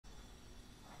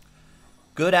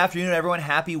Good afternoon, everyone.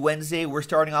 Happy Wednesday. We're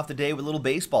starting off the day with a little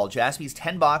baseball. Jaspy'S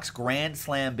 10-box Grand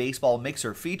Slam baseball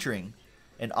mixer featuring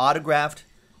an autographed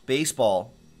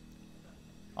baseball,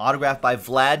 autographed by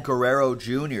Vlad Guerrero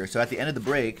Jr. So at the end of the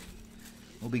break,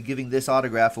 we'll be giving this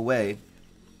autograph away.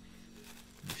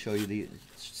 Let me show you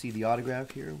see the autograph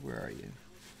here? Where are you?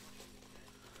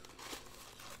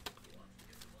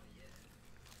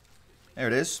 There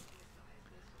it is.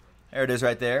 There it is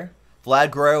right there.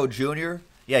 Vlad Guerrero Jr.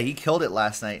 Yeah, he killed it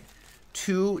last night.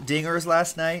 2 dingers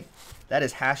last night. That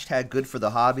is hashtag good for the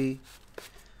hobby.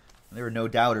 There were no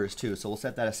doubters, too, so we'll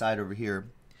set that aside over here.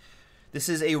 This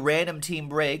is a random team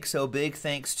break, so big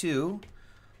thanks to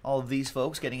all of these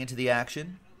folks getting into the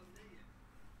action.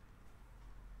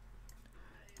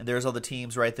 And there's all the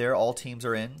teams right there. All teams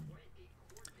are in.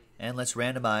 And let's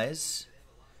randomize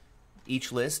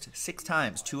each list 6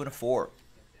 times, 2 and a 4.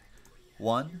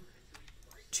 1,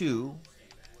 2,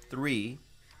 3,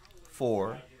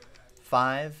 4,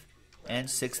 5, and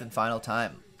 6th and final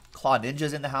time. Claw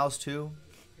Ninja's in the house too.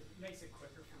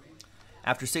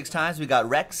 After 6 times, we got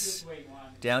Rex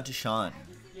down to Sean.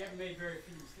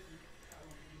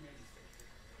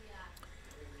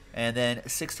 And then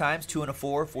 6 times, 2 and a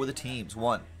 4 for the teams.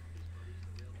 1.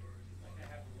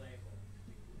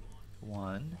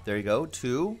 1. There you go.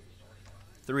 2,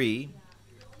 3,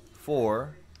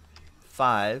 4,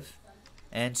 5,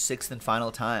 and 6th and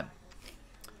final time.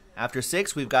 After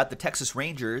 6, we've got the Texas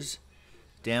Rangers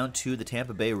down to the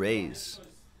Tampa Bay Rays.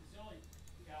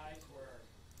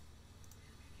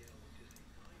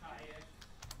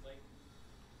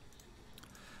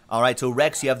 All right, so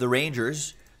Rex, you have the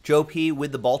Rangers. Joe P.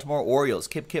 with the Baltimore Orioles.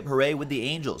 Kip Kip Hooray with the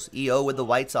Angels. EO with the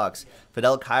White Sox.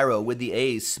 Fidel Cairo with the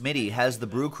A's. Smitty has the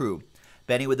Brew Crew.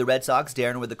 Benny with the Red Sox.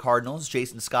 Darren with the Cardinals.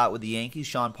 Jason Scott with the Yankees.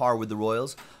 Sean Parr with the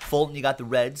Royals. Fulton, you got the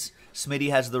Reds.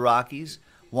 Smitty has the Rockies.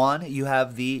 Juan, you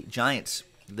have the Giants.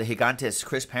 The Gigantes.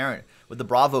 Chris Parent with the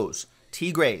Bravos.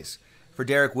 Tigres for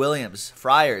Derek Williams.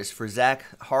 Friars for Zach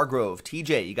Hargrove.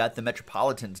 TJ, you got the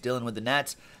Metropolitans. Dylan with the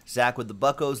Nats. Zach with the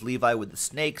Buccos. Levi with the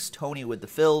Snakes. Tony with the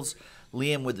Phils.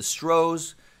 Liam with the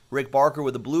Stros. Rick Barker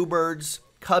with the Bluebirds.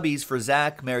 Cubbies for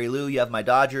Zach. Mary Lou, you have my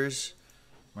Dodgers.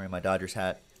 I'm wearing my Dodgers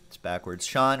hat. It's backwards.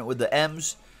 Sean with the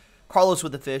M's. Carlos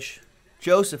with the Fish.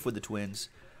 Joseph with the Twins.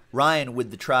 Ryan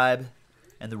with the Tribe.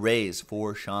 And the Rays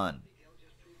for Sean.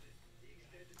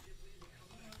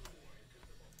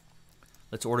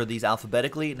 Let's order these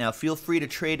alphabetically. Now, feel free to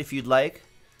trade if you'd like.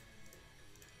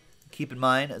 Keep in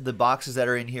mind, the boxes that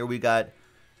are in here, we got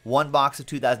 1 box of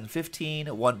 2015,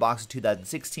 1 box of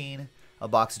 2016, a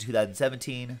box of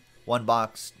 2017, 1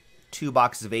 box, 2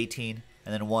 boxes of 18,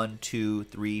 and then 1, 2,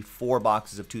 3, 4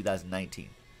 boxes of 2019.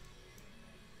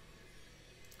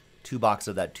 2 boxes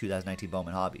of that 2019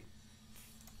 Bowman Hobby.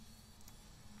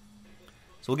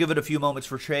 So we'll give it a few moments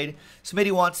for trade.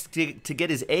 Smitty wants to get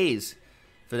his A's,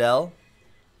 Fidel.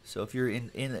 So if you're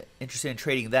interested in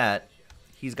trading that,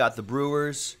 he's got the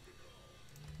Brewers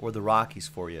or the Rockies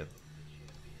for you.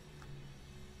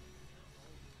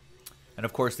 And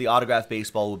of course, the autographed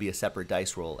baseball will be a separate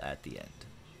dice roll at the end.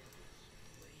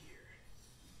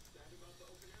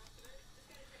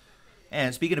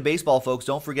 And speaking of baseball, folks,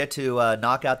 don't forget to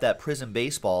knock out that Prism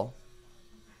baseball.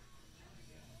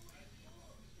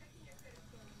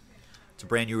 It's a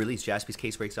brand new release,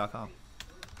 JaspysCaseBreaks.com.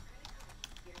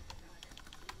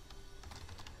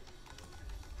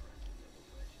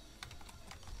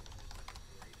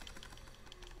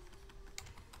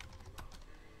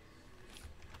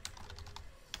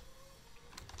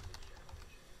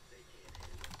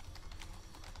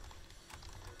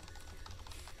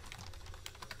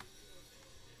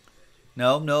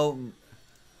 No,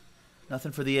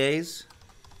 nothing for the A's.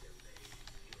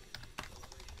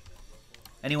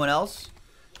 Anyone else?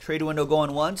 Trade window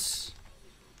going once.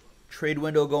 Trade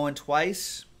window going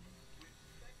twice.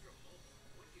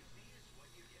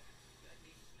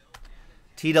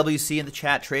 TWC in the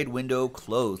chat. Trade window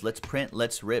closed. Let's print.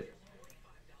 Let's rip.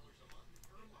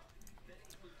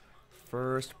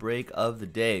 First break of the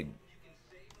day.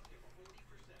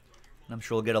 I'm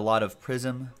sure we'll get a lot of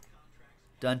Prism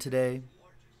done today.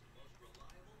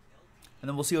 And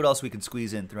then we'll see what else we can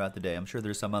squeeze in throughout the day. I'm sure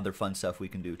there's some other fun stuff we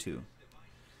can do too.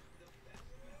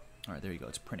 All right, there you go.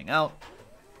 It's printing out.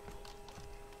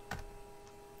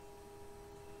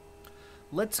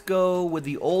 Let's go with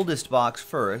the oldest box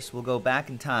first. We'll go back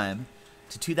in time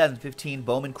to 2015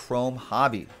 Bowman Chrome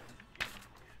Hobby.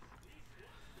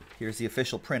 Here's the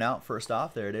official printout first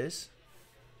off. There it is.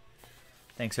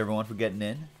 Thanks everyone for getting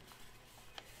in.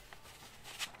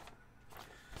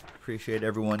 Appreciate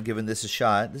everyone giving this a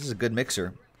shot. This is a good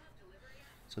mixer.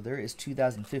 So there is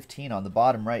 2015 on the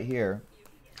bottom right here.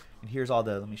 And here's all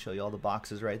the, let me show you all the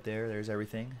boxes right there. There's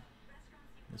everything.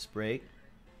 This break.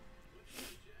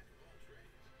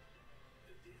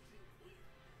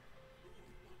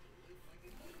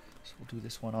 So we'll do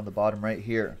this one on the bottom right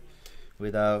here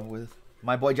with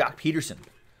my boy Jock Peterson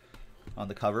on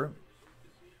the cover.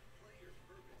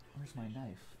 Where's my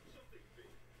knife?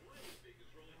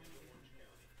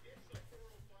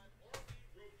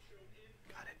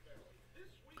 Got it.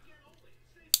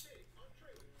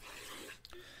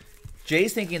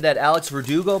 Jay's thinking that Alex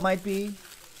Verdugo might be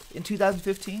in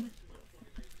 2015.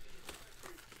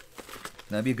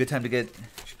 That'd be a good time to get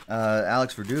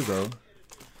Alex Verdugo.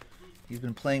 He's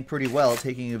been playing pretty well,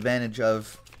 taking advantage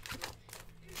of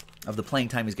the playing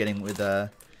time he's getting with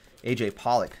AJ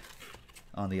Pollock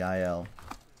on the IL.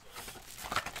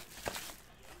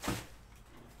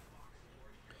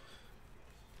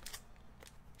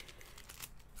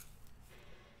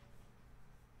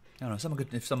 I don't know.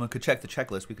 If someone could check the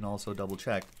checklist, we can also double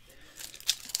check.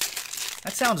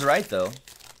 That sounds right, though.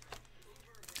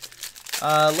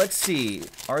 Let's see.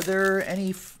 Are there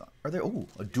any? Oh,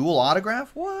 a dual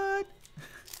autograph? What?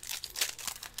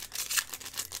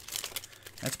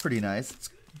 That's pretty nice. Let's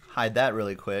hide that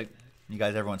really quick. You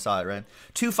guys, everyone saw it, right?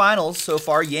 2 finals so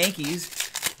far. Yankees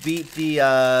beat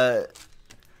the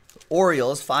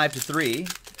Orioles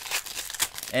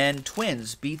 5-3, and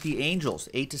Twins beat the Angels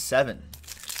 8-7.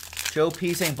 Joe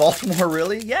P saying Baltimore,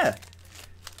 really? Yeah.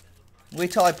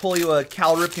 Wait till I pull you a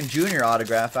Cal Ripken Jr.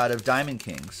 autograph out of Diamond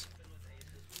Kings.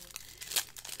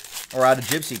 Or out of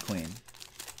Gypsy Queen.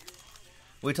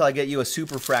 Wait till I get you a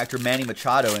Superfractor Manny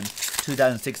Machado in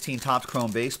 2016 Topps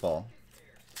Chrome Baseball.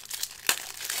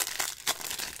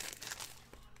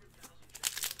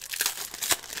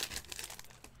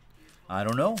 I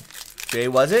don't know. Jay,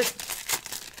 was it?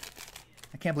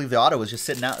 I can't believe the auto was just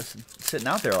sitting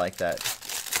out there like that.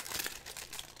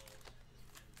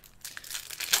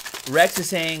 Rex is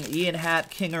saying Ian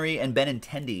Happ, Kingery, and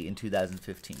Benintendi in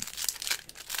 2015.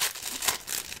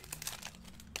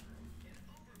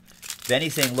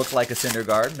 Benny's saying looked like a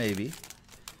Syndergaard, maybe.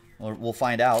 We'll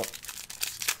find out.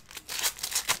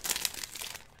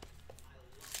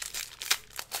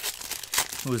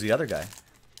 Who was the other guy?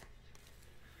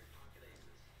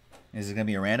 Is it going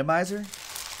to be a randomizer?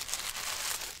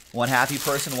 One happy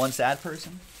person, one sad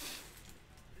person?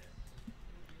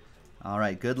 All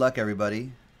right, good luck,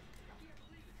 everybody.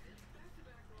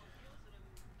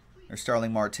 There's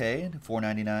Starling Marte,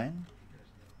 $4.99.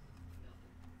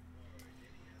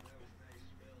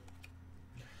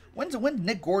 When's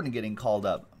Nick Gordon getting called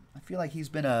up? I feel like he's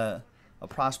been a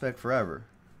prospect forever.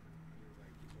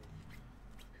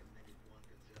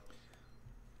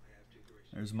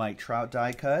 There's Mike Trout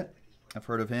die cut. I've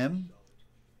heard of him.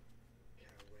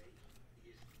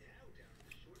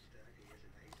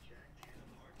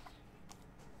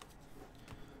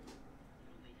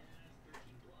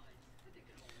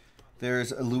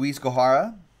 There's Luis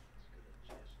Gohara.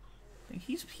 I think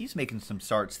he's making some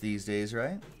starts these days,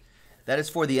 right? That is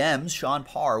for the M's. Sean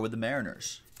Parr with the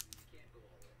Mariners.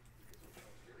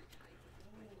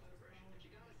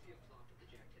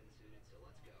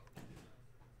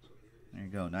 There you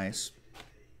go. Nice.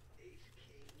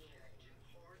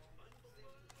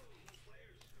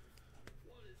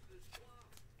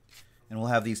 And we'll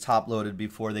have these top loaded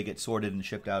before they get sorted and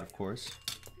shipped out, of course.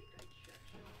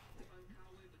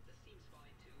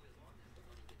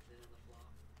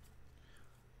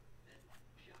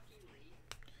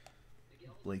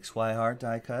 Blake Swihart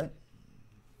die cut.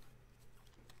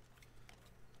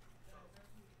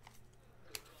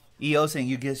 EO saying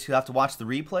you have to watch the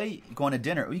replay. You're going to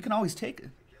dinner. Well, you can always take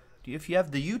it. If you have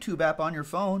the YouTube app on your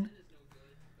phone,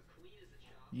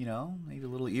 you know, maybe a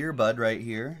little earbud right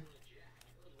here.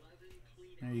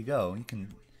 There you go. You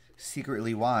can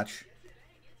secretly watch.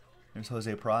 There's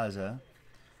Jose Peraza.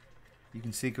 You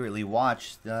can secretly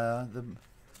watch the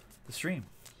stream.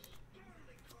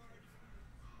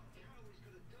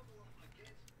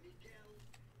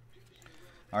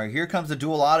 All right, here comes the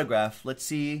dual autograph. Let's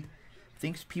see. I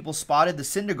think people spotted the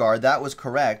Syndergaard. That was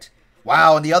correct.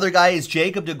 Wow, and the other guy is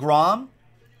Jacob deGrom.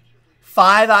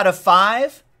 5 out of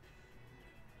 5.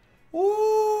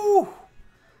 Ooh.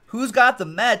 Who's got the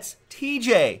Mets?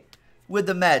 TJ with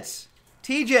the Mets.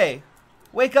 TJ,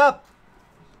 wake up.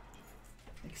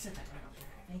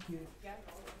 Thank you.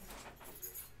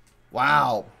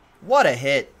 Wow, what a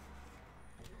hit.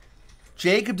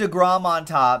 Jacob deGrom on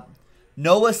top.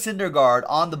 Noah Syndergaard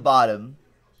on the bottom.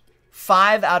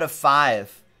 5 out of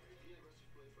 5.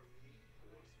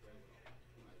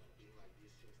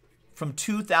 From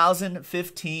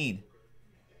 2015.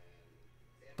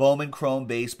 Bowman Chrome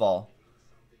Baseball.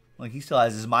 Like, he still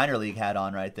has his minor league hat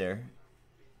on right there.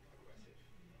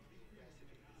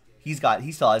 He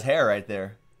still has hair right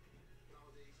there.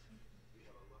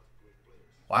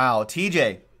 Wow,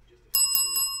 TJ.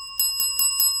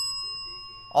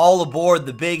 All aboard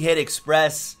the Big Hit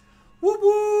Express. Whoop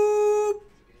whoop.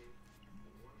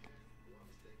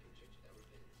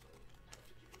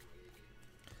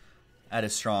 That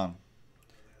is strong.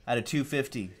 At a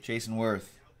 250, Jason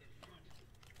Worth.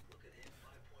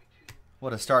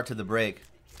 What a start to the break.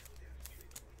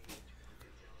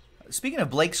 Speaking of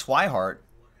Blake Swihart,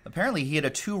 apparently he had a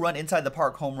 2-run inside the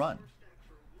park home run.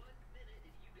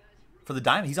 For the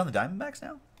Diamond, he's on the Diamondbacks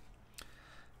now?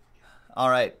 All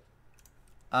right.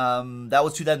 That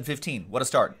was 2015. What a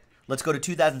start. Let's go to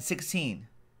 2016.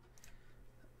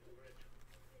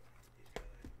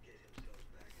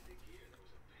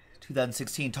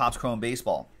 Topps Chrome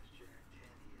Baseball.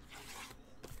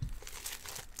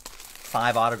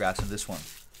 5 autographs of this one.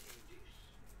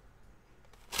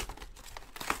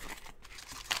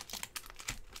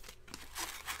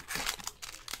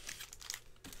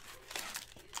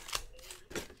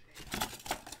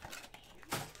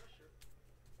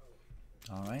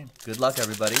 All right. Good luck,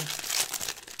 everybody.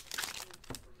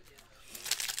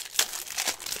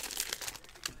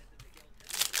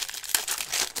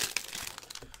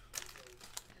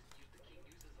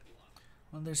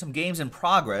 Well, there's some games in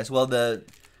progress. Well, the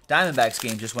Diamondbacks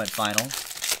game just went final.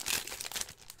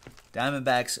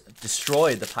 Diamondbacks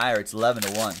destroyed the Pirates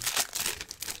 11-1.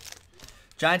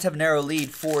 Giants have a narrow lead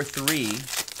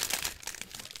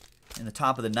 4-3 in the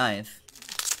top of the 9th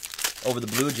over the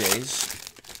Blue Jays.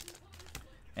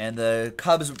 And the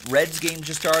Cubs-Reds game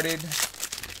just started.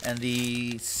 And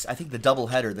I think the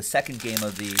doubleheader, the second game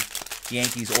of the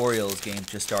Yankees-Orioles game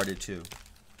just started too.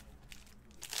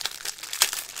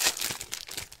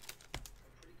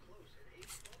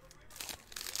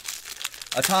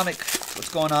 Atomic, what's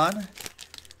going on?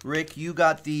 Rick, you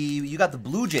got the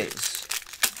Blue Jays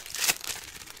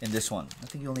in this one. I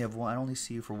think you only have one. I only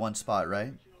see you for one spot,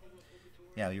 right?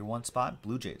 Yeah, your one spot,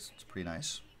 Blue Jays. It's pretty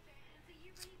nice.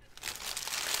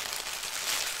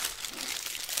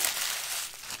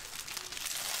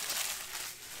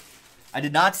 I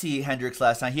did not see Hendricks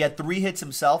last night. He had 3 hits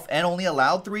himself and only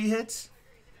allowed 3 hits.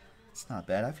 It's not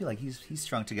bad. I feel like he's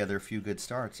strung together a few good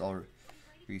starts all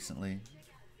recently.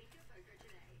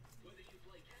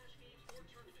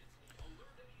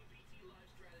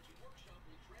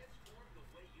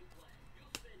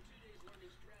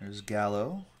 There's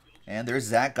Gallo. And there's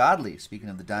Zach Godley, speaking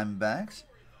of the Diamondbacks.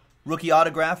 Rookie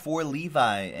autograph for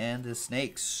Levi and the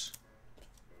Snakes.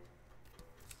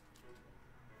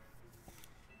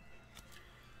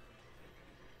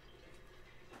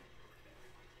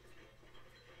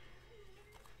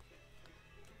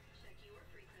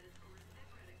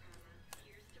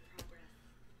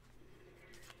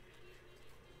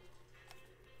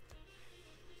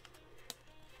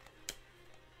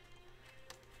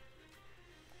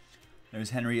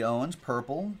 There's Henry Owens,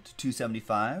 purple to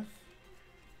 275.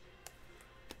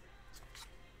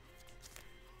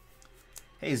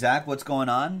 Hey Zach, what's going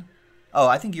on? Oh,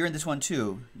 I think you're in this one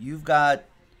too. You got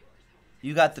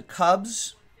the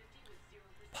Cubs,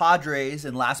 Padres,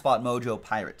 and Last Spot Mojo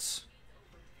Pirates.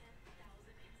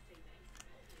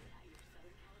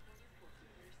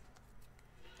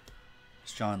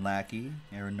 It's John Lackey,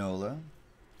 Aaron Nola.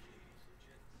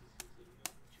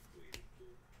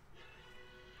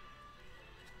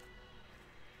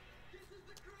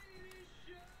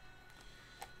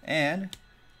 And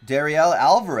Dariel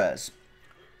Alvarez.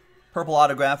 Purple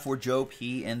autograph for Joe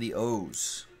P. and the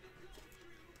O's.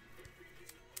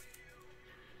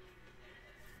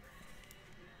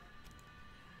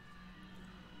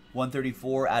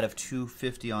 $134 out of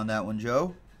 250 on that one,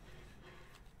 Joe.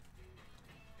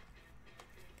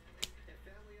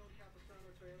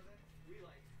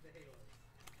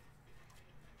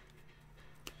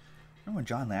 Remember when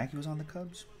John Lackey was on the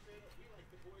Cubs?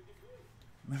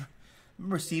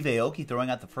 Remember Steve Aoki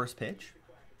throwing out the first pitch?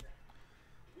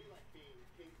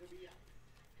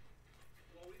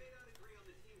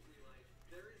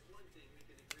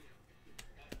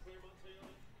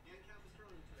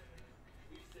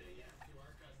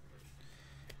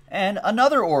 And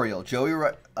another Oriole, Joey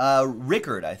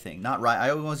Rickard, I think. Not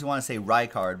I always want to say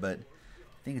Ricard, but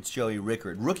I think it's Joey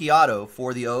Rickard. Rookie auto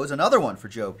for the O's. Another one for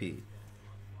Joe P.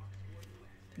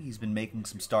 I think he's been making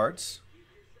some starts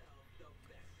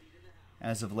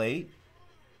as of late.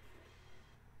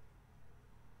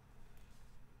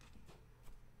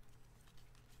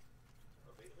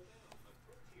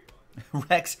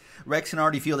 Rex can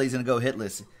already feel that he's going to go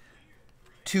hitless.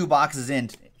 2 boxes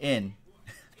in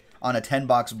on a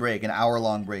 10-box break, an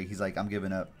hour-long break. He's like, I'm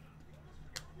giving up.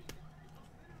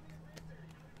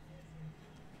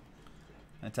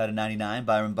 That's out of 99,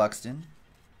 Byron Buxton.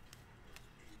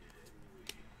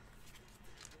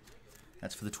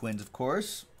 That's for the Twins, of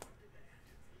course.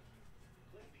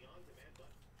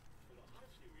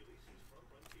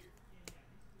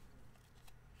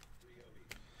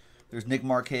 There's Nick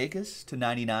Markakis to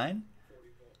 99,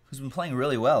 who's been playing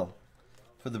really well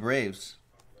for the Braves.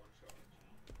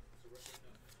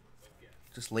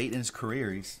 Just late in his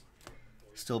career, he's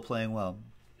still playing well.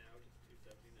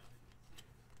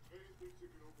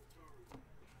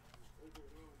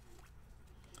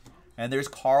 And there's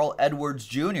Carl Edwards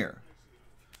Jr.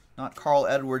 Not Carl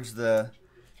Edwards, the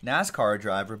NASCAR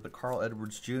driver, but Carl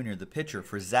Edwards Jr., the pitcher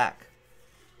for Zach.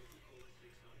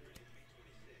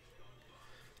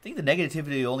 I think the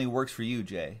negativity only works for you,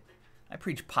 Jay. I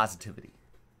preach positivity.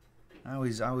 I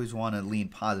always want to lean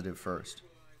positive first.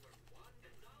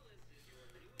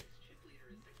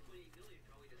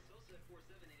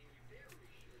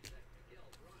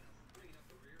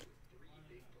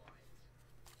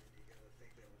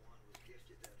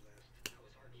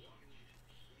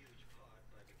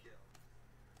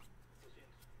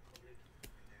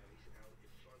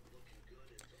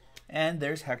 And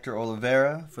there's Hector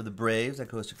Olivera for the Braves. That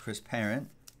goes to Chris Parent.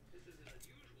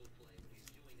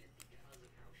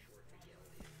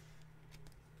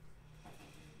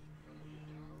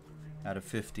 Out of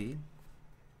 50.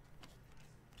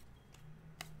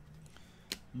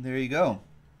 And there you go.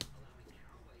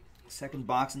 Second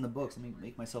box in the books. Let me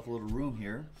make myself a little room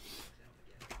here.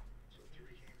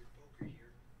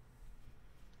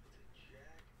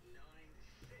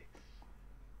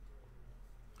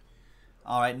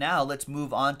 All right, now let's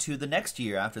move on to the next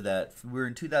year after that. We're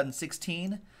in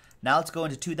 2016. Now let's go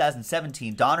into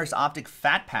 2017. Donruss Optic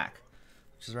Fat Pack,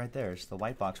 which is right there. It's the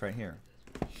white box right here.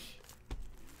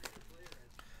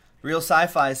 Real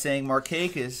Sci-Fi is saying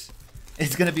Markakis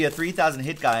is going to be a 3,000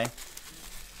 hit guy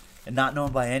and not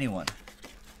known by anyone.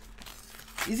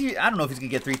 I don't know if he's going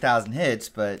to get 3,000 hits,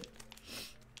 but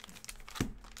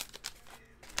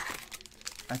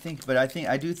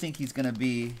I do think he's going to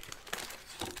be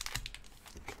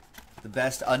the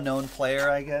best unknown player,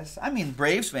 I guess. I mean,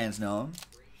 Braves fans know him.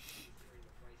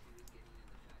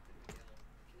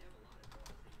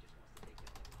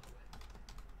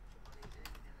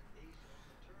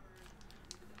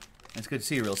 It's good to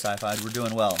see you, Real Sci-Fi. We're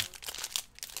doing well.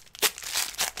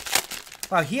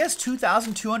 Wow, he has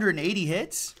 2,280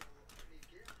 hits?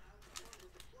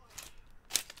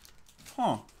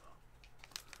 Huh.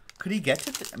 Could he get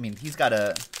to... I mean, he's got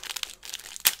a...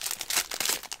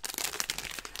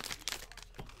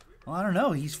 Well, I don't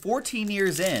know. He's 14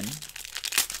 years in.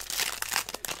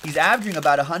 He's averaging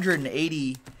about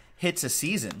 180 hits a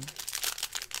season.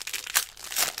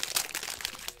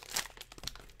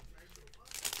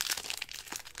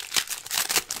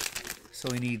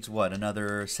 So he needs, what,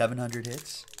 another 700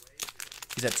 hits?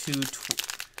 He's at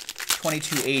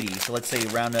 2280. So let's say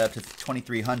round it up to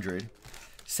 2300.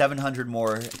 700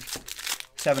 more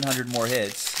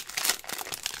hits.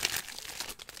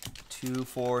 2,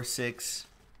 4, 6,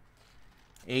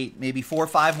 8, maybe 4 or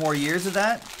 5 more years of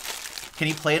that. Can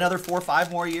he play another 4 or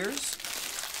 5 more years?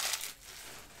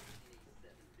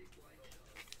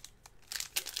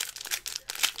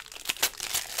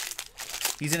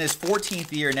 He's in his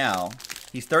 14th year now.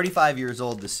 He's 35 years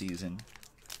old this season.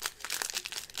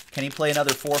 Can he play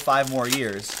another 4 or 5 more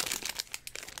years?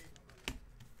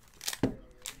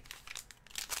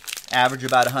 Average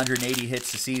about 180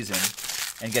 hits a season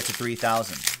and get to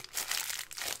 3,000.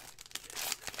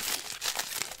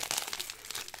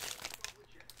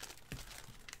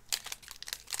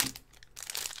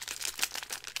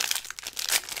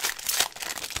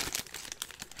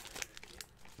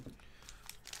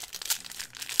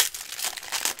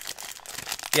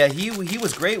 Yeah, he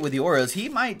was great with the Orioles. He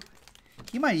might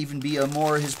even be a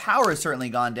more, his power has certainly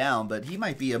gone down, but he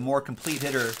might be a more complete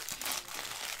hitter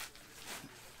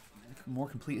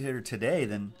today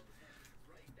than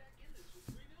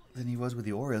he was with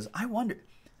the Orioles. I wonder,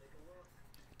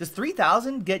 does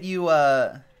 3,000 get you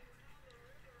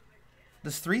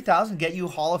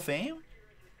Hall of Fame?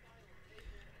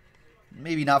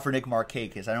 Maybe not for Nick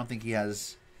Markakis. I don't think he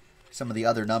has some of the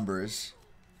other numbers.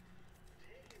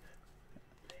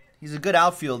 He's a good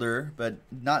outfielder, but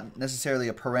not necessarily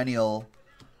a perennial,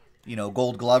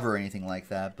 Gold Glove or anything like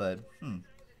that. But well,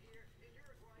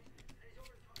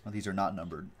 these are not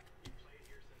numbered.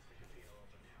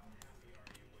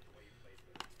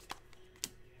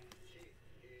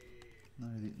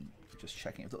 Just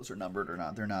checking if those are numbered or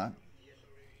not. They're not.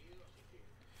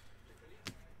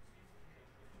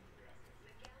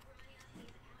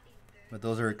 But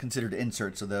those are considered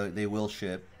inserts, so they will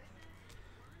ship.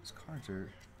 These cards are...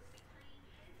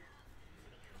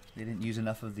 They didn't use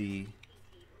enough of the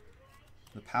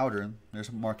powder. There's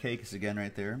Markakis again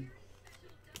right there.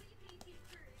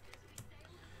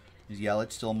 There's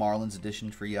Yelich, still Marlins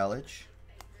edition for Yelich.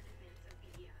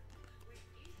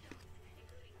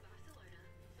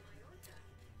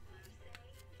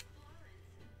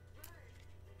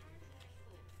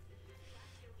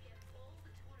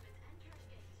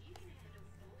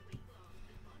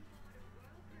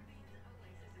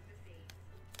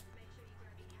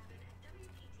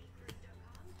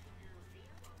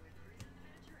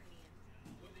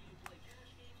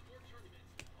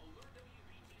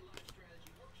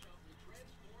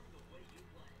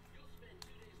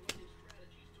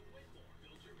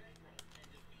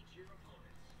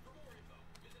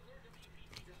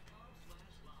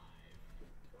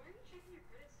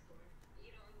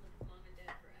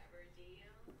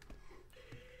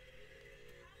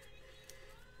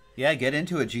 Yeah, get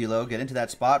into it, G-Lo. Get into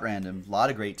that spot random. A lot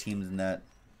of great teams in that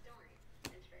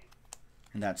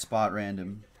spot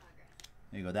random.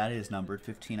 There you go. That is numbered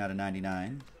 15 out of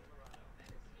 99.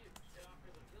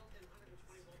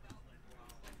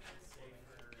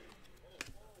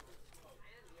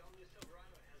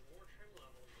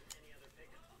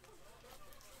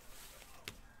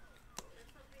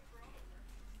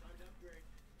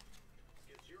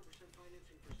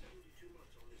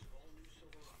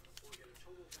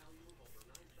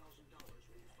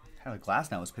 Tyler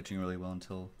Glasnow was pitching really well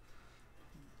until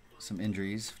some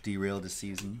injuries derailed his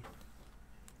season.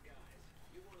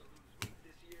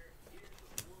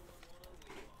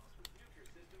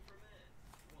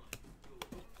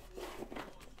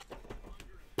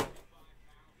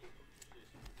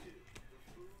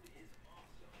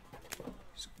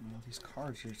 Well, these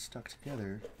cards are stuck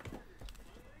together.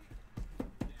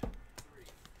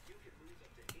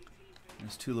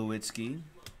 There's Tulowitzki.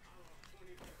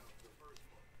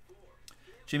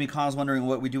 Jimmy Connell's wondering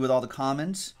what we do with all the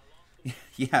commons.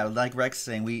 Yeah, like Rex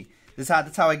saying,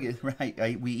 that's how I get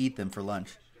right. We eat them for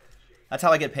lunch. That's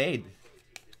how I get paid.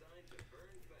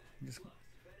 Just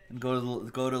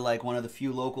go to like one of the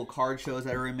few local card shows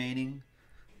that are remaining,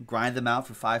 grind them out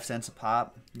for 5 cents a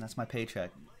pop, and that's my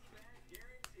paycheck.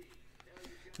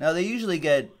 Now they usually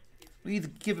we either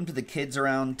give them to the kids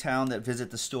around town that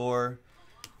visit the store.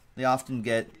 They often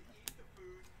get.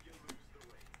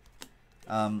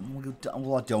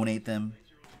 We'll donate them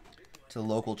to a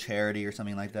local charity or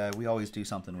something like that. We always do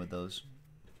something with those.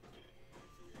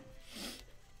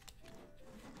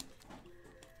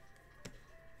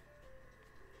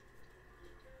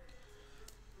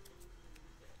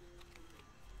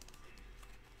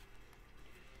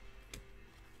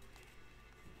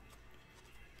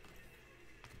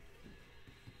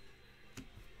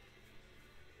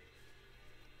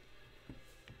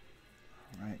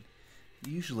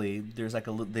 Usually, there's like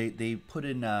they put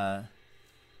in a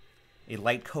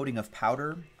light coating of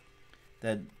powder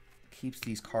that keeps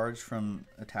these cards from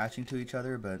attaching to each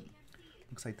other, but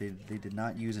looks like they did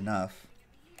not use enough.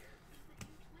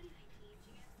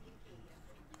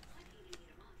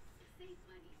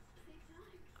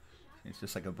 It's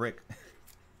just like a brick.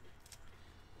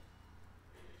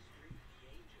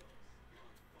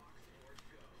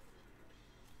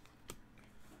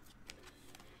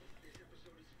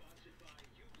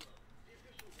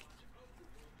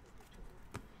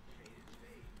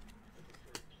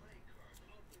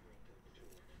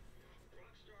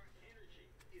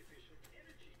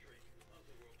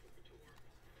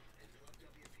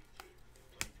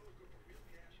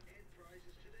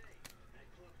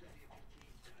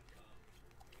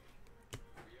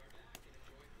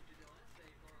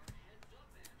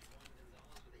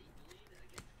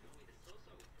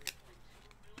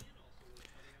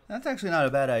 That's actually not a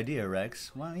bad idea,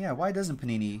 Rex. Well, yeah, why doesn't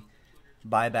Panini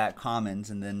buy back commons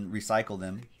and then recycle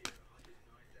them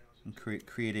and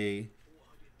create a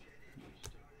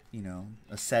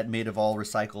set made of all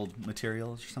recycled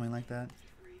materials or something like that?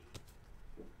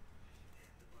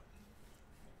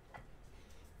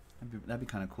 That'd be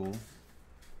kind of cool.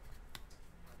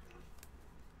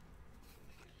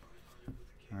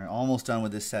 All right, almost done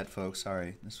with this set, folks.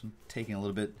 Sorry, this one's taking a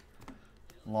little bit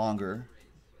longer.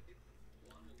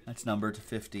 That's numbered to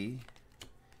 50.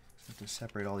 So have to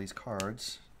separate all these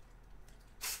cards.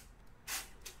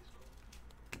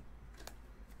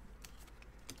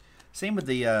 Same with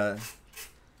the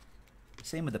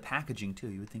packaging too.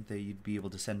 You would think that you'd be able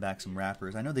to send back some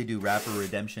wrappers. I know they do wrapper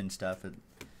redemption stuff at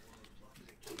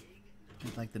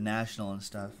like the National and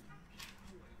stuff.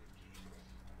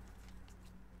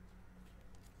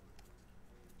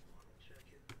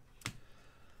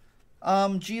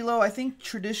 G-Lo, I think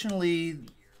traditionally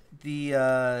the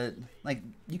like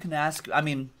you can ask. I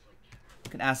mean,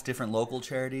 can ask different local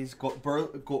charities.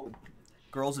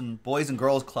 Boys and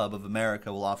Girls Club of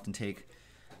America will often take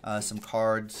some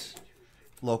cards.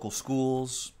 Local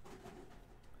schools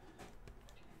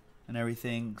and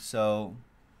everything. So,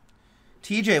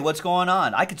 TJ, what's going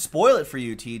on? I could spoil it for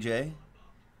you, TJ.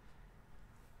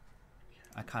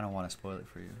 I kind of want to spoil it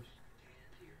for you.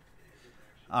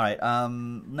 All right.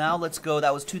 Now let's go.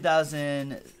 That was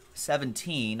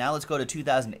 2017. Now let's go to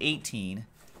 2018.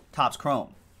 Topps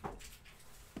Chrome.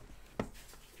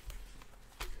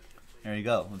 There you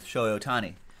go, with Shohei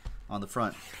Ohtani on the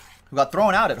front, who got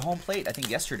thrown out at home plate, I think,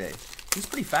 yesterday. He's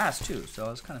pretty fast, too, so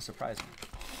it was kind of surprising.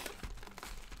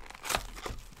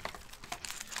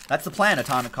 That's the plan,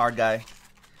 Atomic Card Guy.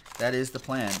 That is the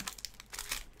plan.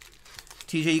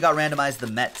 TJ, you got randomized the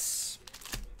Mets.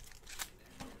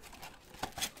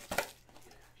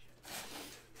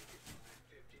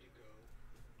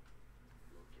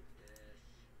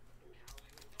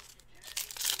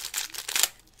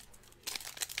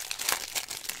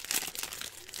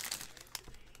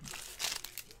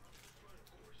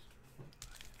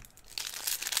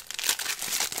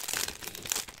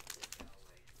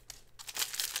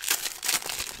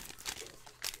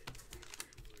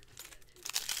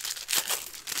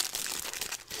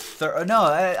 No,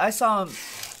 I saw him.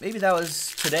 Maybe that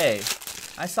was today.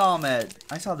 I saw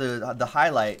the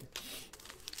highlight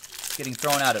getting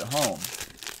thrown out at home,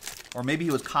 or maybe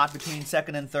he was caught between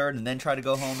second and third and then tried to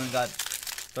go home and got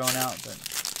thrown out. But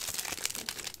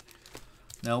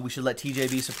no, we should let TJ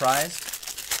be surprised.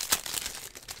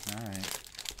 All right.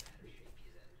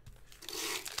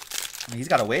 I mean, he's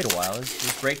got to wait a while.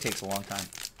 His break takes a long time.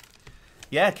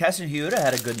 Yeah, Keston Hiura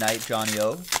had a good night, Johnny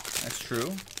O. That's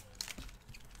true.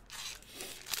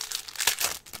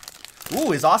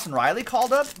 Ooh, is Austin Riley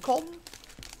called up, Colton?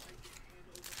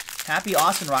 Happy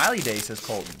Austin Riley Day, says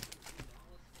Colton.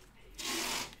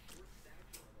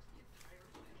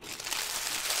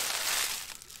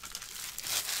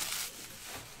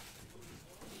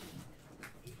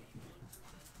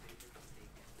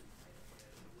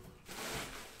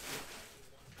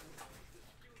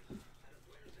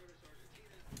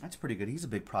 That's pretty good. He's a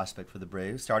big prospect for the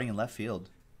Braves, starting in left field.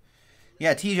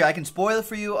 Yeah, TJ, I can spoil it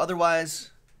for you. Otherwise,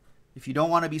 if you don't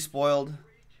want to be spoiled,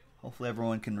 hopefully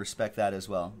everyone can respect that as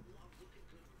well.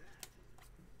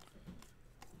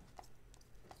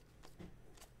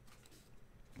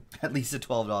 At least a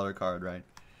 $12 card, right?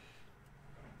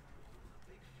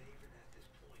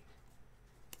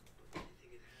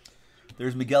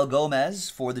 There's Miguel Gomez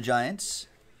for the Giants.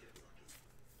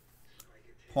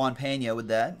 Juan Pena with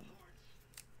that.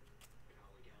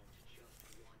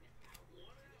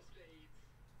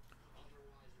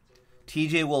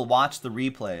 TJ will watch the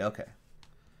replay. Okay.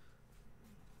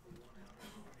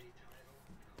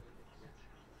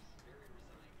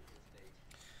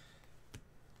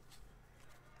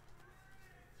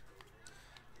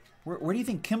 Where do you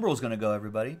think Kimbrel's going to go,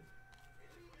 everybody?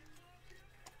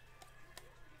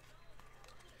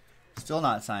 Still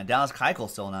not signed. Dallas Keuchel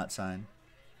still not signed.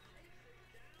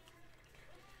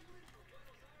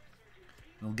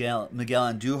 Miguel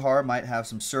Andujar might have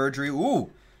some surgery. Ooh.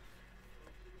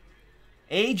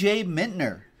 AJ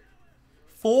Mintner.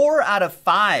 4 out of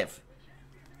 5.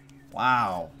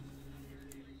 Wow.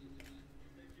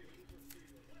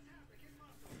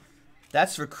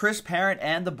 That's for Chris Parent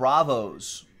and the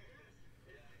Bravos.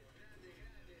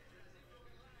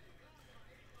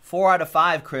 4 out of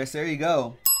 5, Chris. There you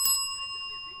go.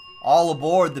 All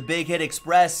aboard the Big Hit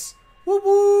Express. Whoop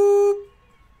whoop.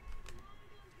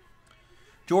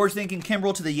 George thinking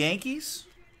Kimbrel to the Yankees.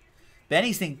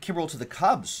 Benny's thinking Kimbrel to the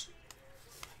Cubs.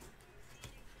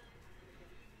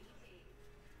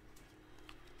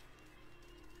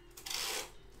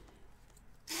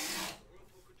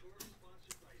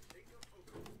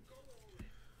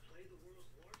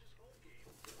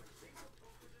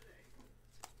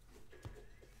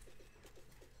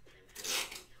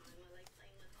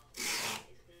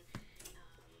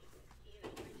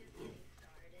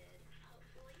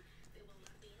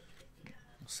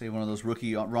 Say one of those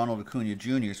rookie Ronald Acuna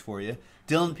Jr.'s for you.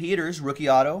 Dylan Peters, rookie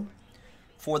auto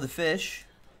for the Fish.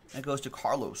 That goes to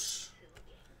Carlos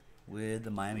with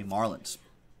the Miami Marlins.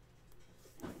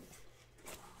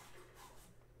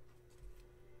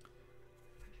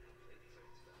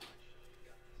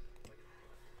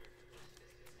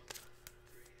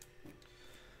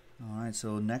 All right,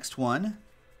 so next one.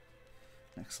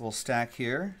 Next little stack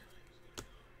here.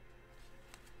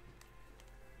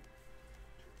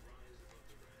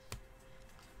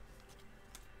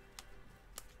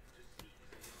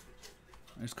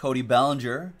 There's Cody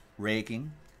Bellinger,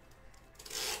 raking.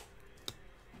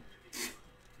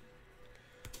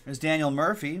 There's Daniel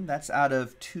Murphy. That's out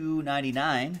of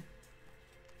 299.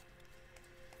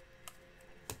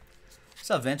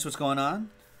 What's up, Vince? What's going on?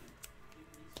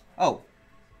 Oh,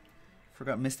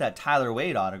 missed that Tyler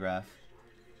Wade autograph.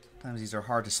 Sometimes these are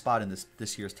hard to spot in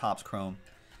this year's Topps Chrome.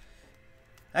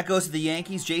 That goes to the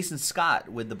Yankees. Jason Scott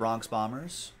with the Bronx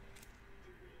Bombers.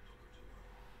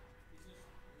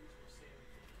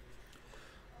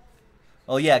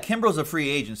 Oh yeah, Kimbrel's a free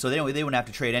agent, so they wouldn't have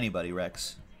to trade anybody,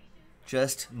 Rex.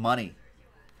 Just money.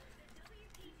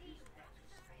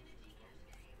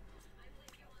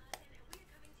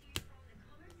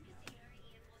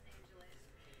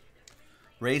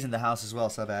 Ray's in the house as well,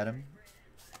 sub Adam.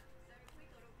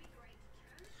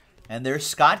 And there's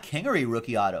Scott Kingery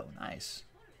rookie auto. Nice.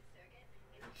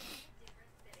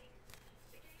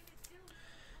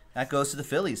 That goes to the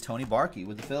Phillies. Tony Barkey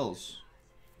with the Phils.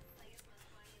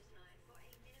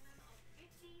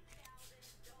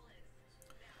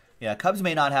 Yeah, Cubs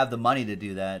may not have the money to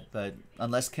do that, but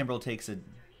unless Kimbrel takes a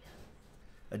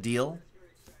deal,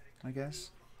 I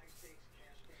guess.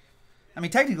 I mean,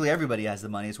 technically everybody has the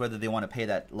money. It's whether they want to pay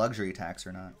that luxury tax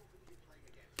or not.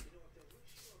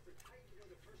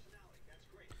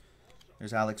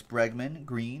 There's Alex Bregman,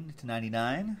 green to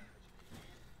 99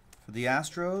 for the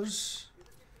Astros.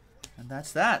 And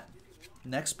that's that.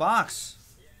 Next box.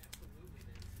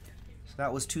 So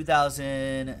that was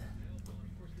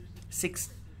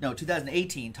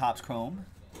 2018 Topps Chrome.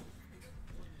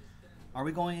 Are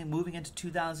we moving into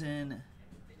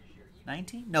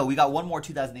 2019? No, we got one more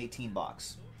 2018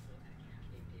 box.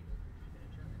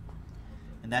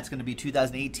 And that's going to be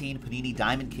 2018 Panini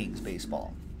Diamond Kings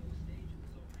baseball.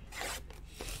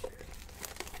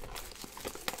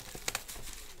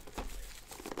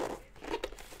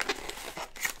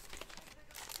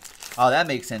 Oh, that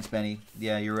makes sense, Benny.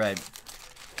 Yeah, you're right.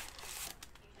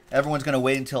 Everyone's going to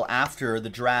wait until after the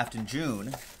draft in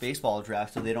June, baseball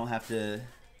draft, so they don't have to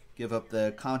give up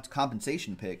the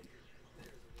compensation pick.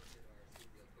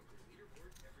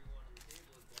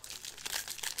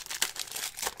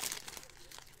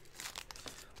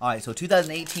 All right, so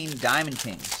 2018 Diamond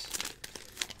Kings.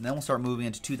 And then we'll start moving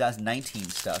into 2019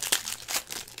 stuff.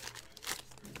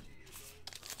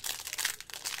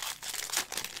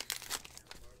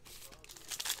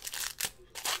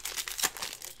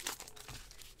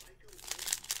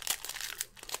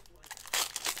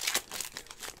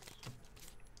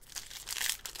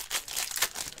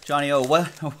 Johnny O,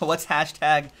 what's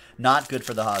hashtag not good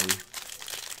for the hobby?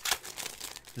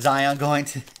 Zion going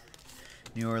to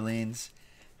New Orleans.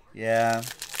 Yeah.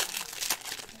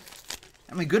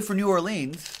 I mean, good for New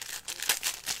Orleans.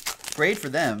 Great for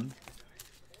them.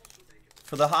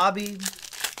 For the hobby,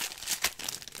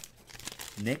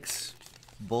 Knicks,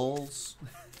 Bulls.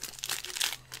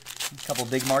 A couple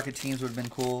big market teams would have been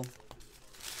cool.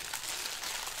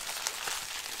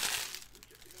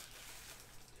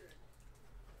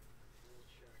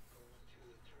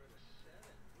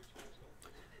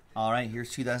 All right,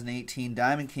 here's 2018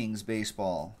 Diamond Kings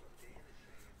baseball.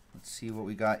 Let's see what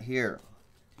we got here.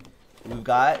 We've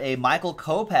got a Michael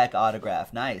Kopech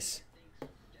autograph. Nice.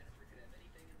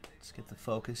 Let's get the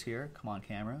focus here. Come on,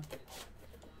 camera.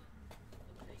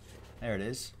 There it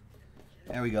is.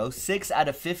 There we go. 6 out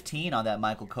of 15 on that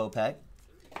Michael Kopech.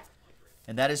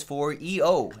 And that is for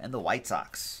EO and the White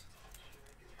Sox.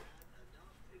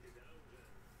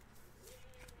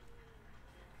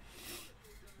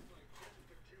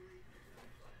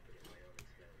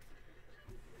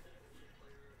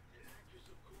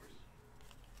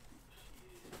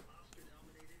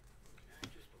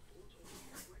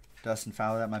 Dustin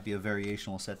Fowler, that might be a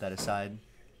variation. We'll set that aside.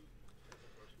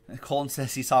 Colton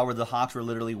says he saw where the Hawks were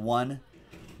literally one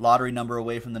lottery number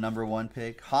away from the #1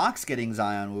 pick. Hawks getting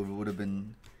Zion would have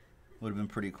been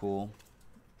pretty cool.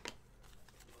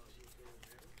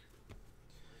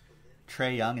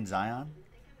 Trae Young and Zion.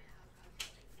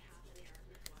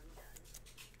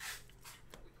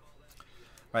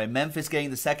 Right, Memphis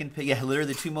getting the 2nd pick. Yeah,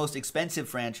 literally the 2 most expensive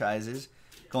franchises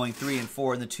going 3 and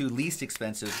 4, and the 2 least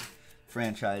expensive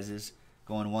franchises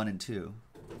going 1 and 2.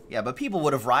 Yeah, but people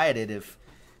would have rioted if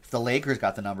the Lakers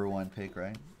got the #1 pick,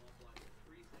 right?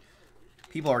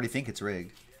 People already think it's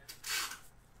rigged.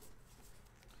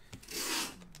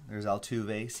 There's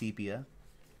Altuve, Sepia.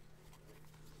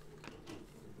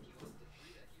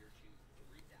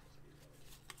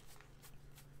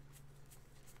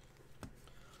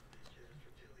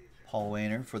 Paul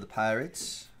Wainer for the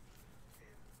Pirates.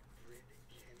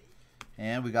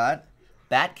 And we got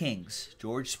Bat Kings,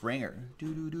 George Springer.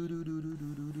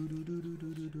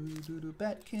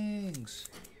 Bat Kings.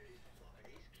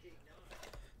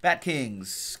 Bat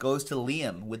Kings goes to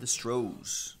Liam with the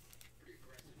Stros.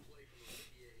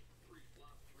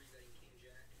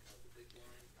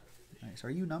 Nice. Are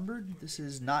you numbered? This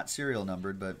is not serial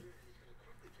numbered, but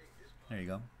there you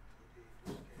go.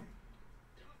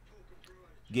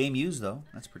 Game used, though.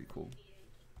 That's pretty cool.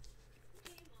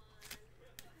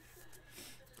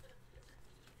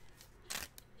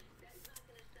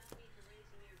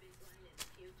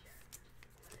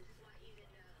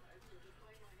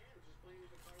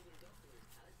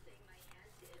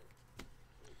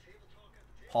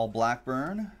 Paul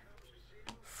Blackburn.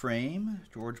 Frame.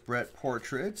 George Brett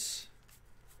Portraits.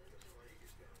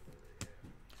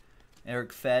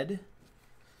 Eric Fed.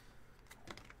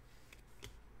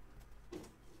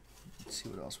 Let's see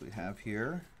what else we have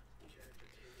here.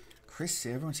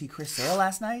 Everyone see Chris Sale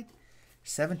last night?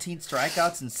 17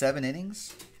 strikeouts in 7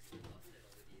 innings.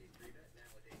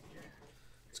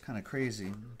 It's kind of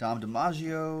crazy. Dom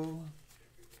DiMaggio.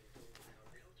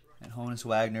 And Honus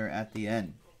Wagner at the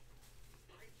end.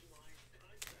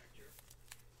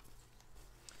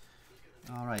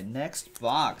 All right, next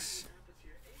box.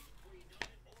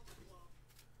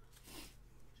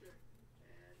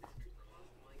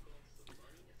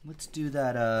 Let's do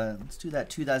that. Let's do that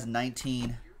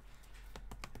 2019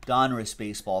 Donruss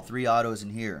baseball. 3 autos in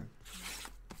here.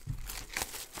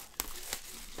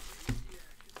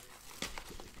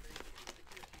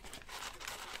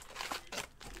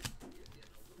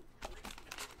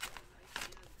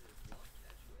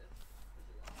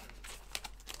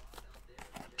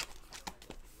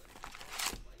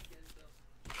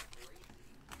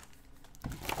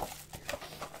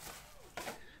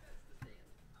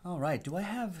 All right, do I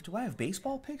have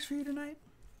baseball picks for you tonight?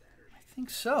 I think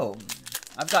so.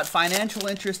 I've got financial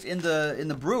interest in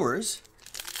the Brewers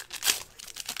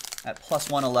at plus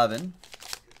 111.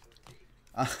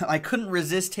 I couldn't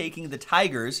resist taking the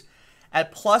Tigers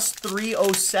at plus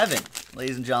 307,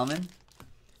 ladies and gentlemen.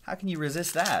 How can you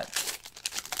resist that?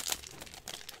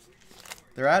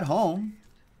 They're at home.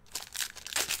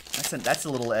 That's a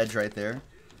little edge right there.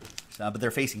 But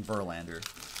they're facing Verlander.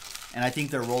 And I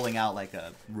think they're rolling out like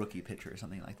a rookie pitcher or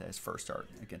something like that. His first start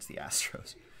against the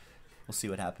Astros. We'll see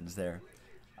what happens there.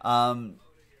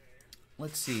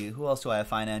 Let's see. Who else do I have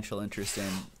financial interest in?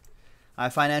 I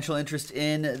have financial interest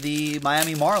in the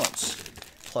Miami Marlins.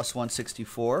 Plus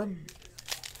 164.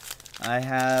 I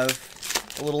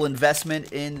have a little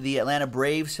investment in the Atlanta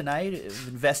Braves tonight. I've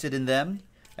invested in them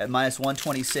at minus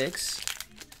 126.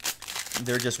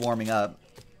 They're just warming up.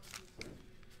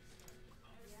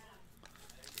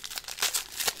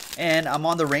 And I'm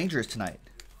on the Rangers tonight.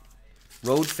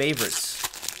 Road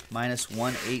favorites, minus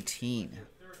 118.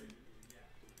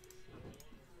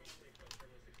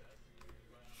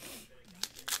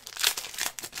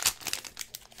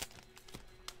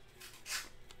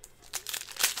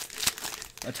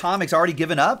 Atomic's already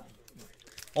given up.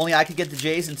 Only I could get the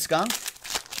Jays and Skunk.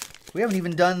 We haven't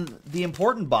even done the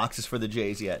important boxes for the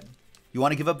Jays yet. You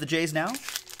want to give up the Jays now?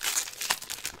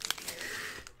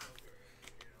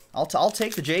 I'll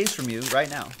take the Jays from you right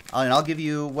now. And I'll give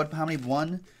you, how many?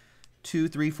 1, 2,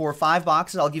 3, 4, 5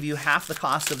 boxes. I'll give you half the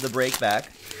cost of the breakback.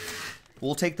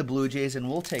 We'll take the Blue Jays, and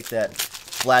we'll take that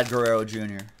Vlad Guerrero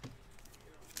Jr.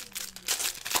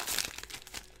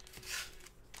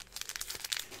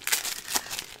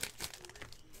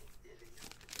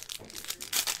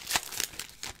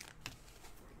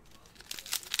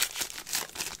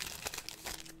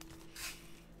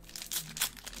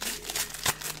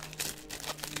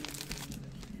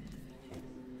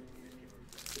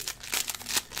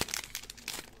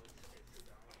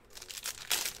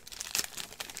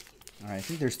 All right, I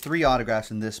think there's 3 autographs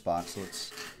in this box, so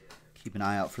let's keep an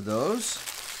eye out for those.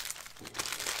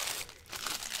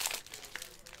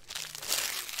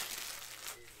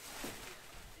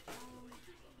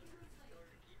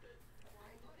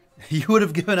 You would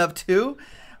have given up too,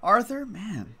 Arthur?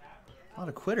 Man, a lot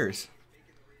of quitters.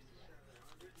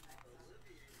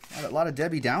 A lot of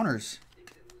Debbie Downers.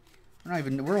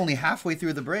 We're only halfway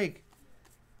through the break.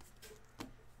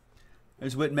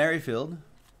 There's Whit Merrifield.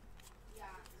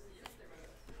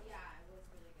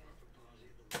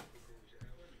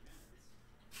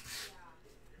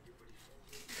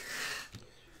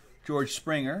 George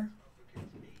Springer.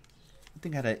 I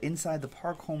think had an inside the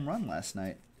park home run last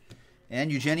night.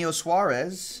 And Eugenio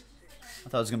Suarez. I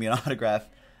thought it was going to be an autograph.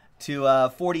 To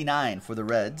 49 for the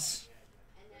Reds.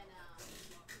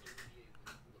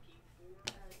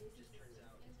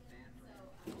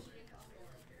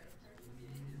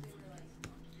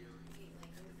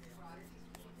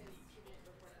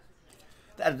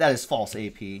 That is false,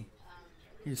 AP. You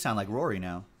sound like Rory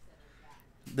now.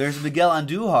 There's Miguel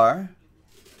Andujar.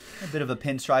 A bit of a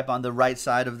pinstripe on the right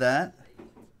side of that.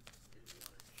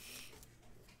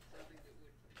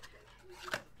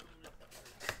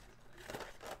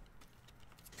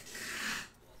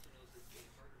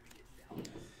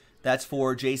 That's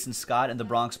for Jason Scott and the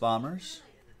Bronx Bombers.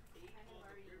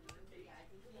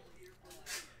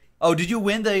 Oh, did you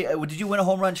win a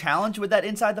home run challenge with that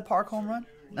Inside the Park home run?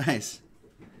 Nice.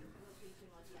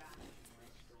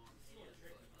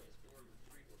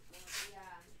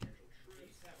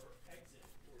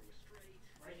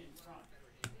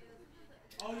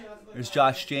 There's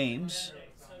Josh James.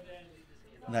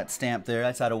 That stamp there,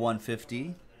 that's out of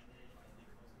 150.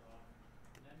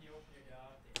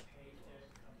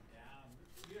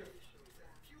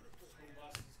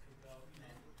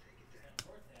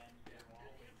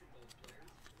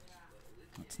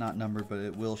 It's not numbered, but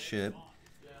it will ship.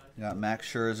 We got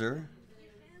Max Scherzer,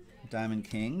 Diamond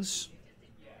Kings.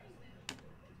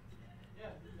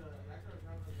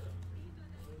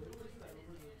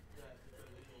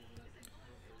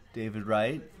 David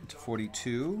Wright to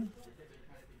 42.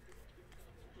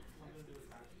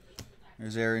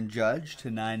 There's Aaron Judge to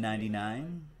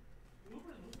 999.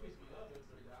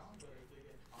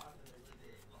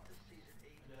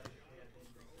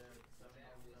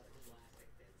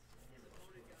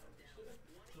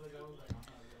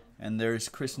 And there's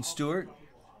Kristen Stewart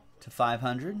to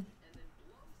 500.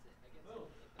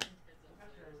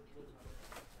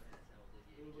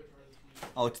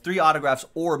 Oh, it's 3 autographs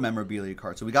or memorabilia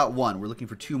cards. So we got 1. We're looking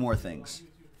for 2 more things.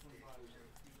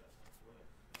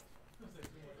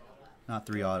 Not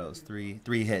 3 autos. 3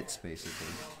 hits, basically.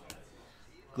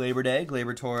 Gleyber Day,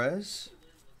 Gleyber Torres.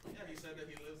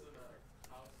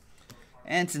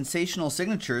 And sensational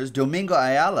signatures, Domingo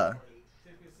Ayala.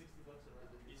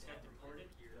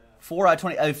 4 out of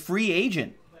 20. A free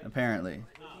agent, apparently.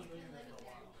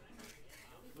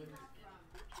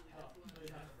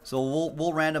 So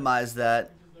we'll randomize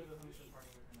that.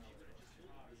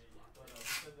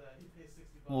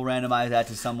 We'll randomize that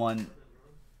to someone.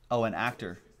 Oh, an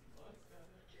actor.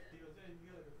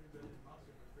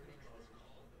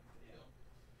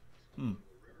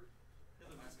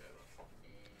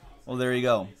 Well, there you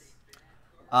go.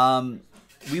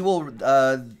 We'll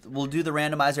do the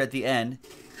randomizer at the end.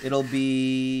 It'll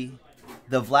be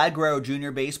the Vlad Guerrero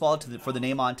Jr. baseball for the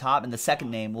name on top, and the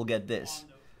second name will get this.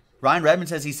 Ryan Redmond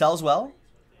says he sells well.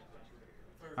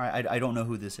 All right, I don't know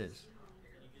who this is.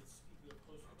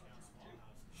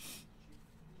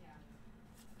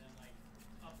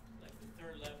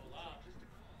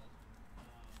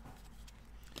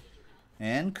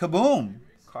 And kaboom!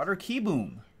 Carter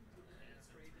Kieboom.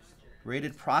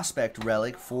 Rated prospect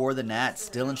relic for the Nats.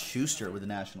 Dylan Schuster with the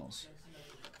Nationals.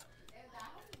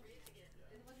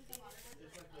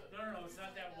 No, it's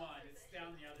not that one. It's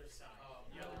down the other side.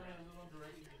 The other end.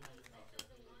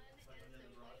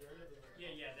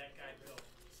 Yeah, that guy built.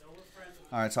 So we're friends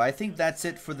with. All right, so I think that's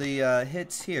it for the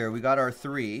hits here. We got our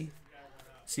 3.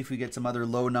 See if we get some other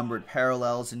low-numbered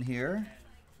parallels in here.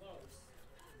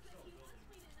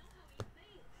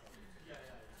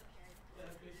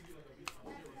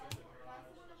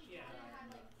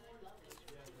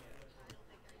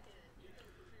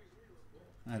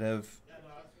 Out of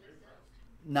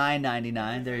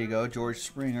 $9.99, there you go, George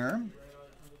Springer.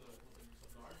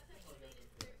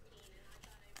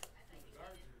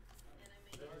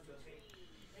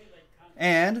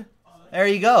 And there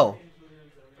you go.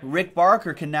 Rick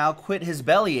Barker can now quit his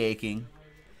belly aching.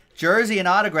 Jersey and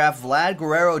autograph, Vlad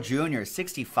Guerrero Jr.,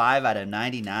 65 out of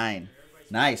 99.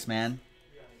 Nice, man.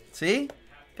 See?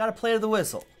 Got to play to the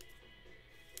whistle.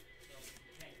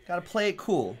 Got to play it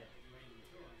cool.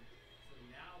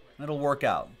 It'll work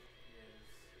out.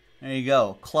 There you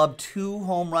go. Club 2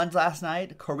 home runs last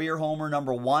night. Career homer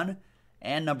number 1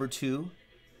 and number 2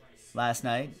 last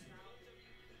night.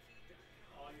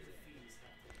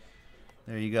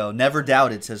 There you go. Never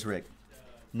doubted, says Rick.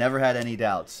 Never had any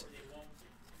doubts.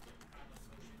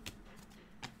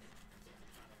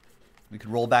 We could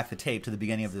roll back the tape to the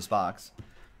beginning of this box.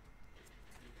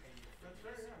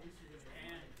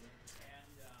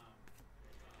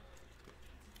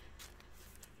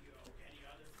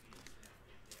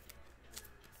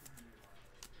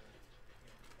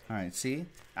 All right, see?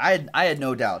 I had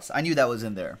no doubts. I knew that was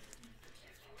in there.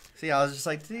 See, I was just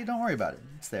like, see, don't worry about it.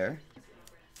 It's there.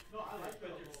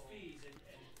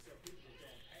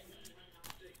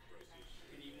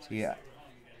 So, yeah.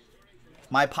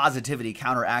 My positivity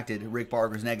counteracted Rick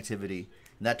Barker's negativity.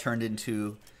 And that turned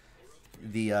into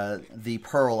the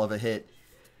pearl of a hit.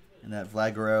 And that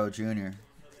Vlad Guerrero Jr.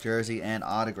 jersey and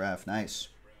autograph. Nice.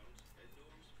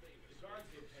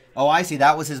 Oh, I see.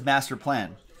 That was his master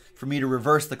plan. For me to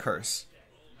reverse the curse.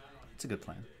 It's a good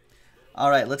plan.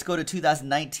 All right, let's go to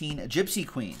 2019 Gypsy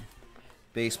Queen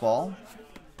baseball.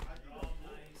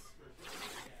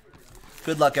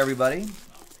 Good luck, everybody.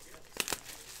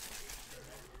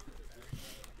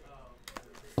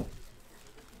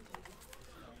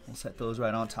 set those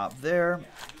right on top there.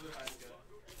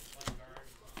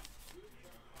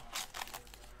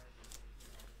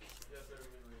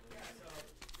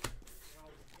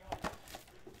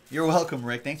 You're welcome,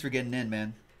 Rick. Thanks for getting in,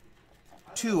 man.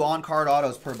 2 on-card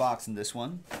autos per box in this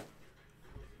one.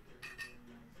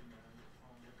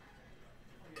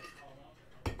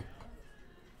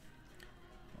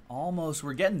 Almost,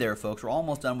 we're getting there, folks. We're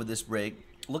almost done with this break.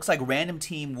 Looks like random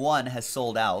team 1 has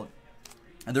sold out.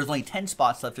 And there's only 10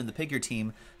 spots left in the Pick Your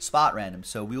Team spot random.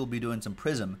 So we will be doing some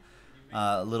Prism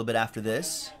a little bit after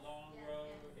this.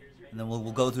 And then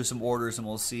we'll go through some orders and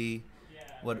we'll see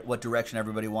what direction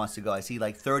everybody wants to go. I see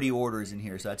like 30 orders in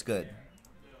here, so that's good.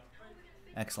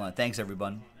 Excellent. Thanks,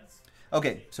 everyone.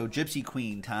 Okay, so Gypsy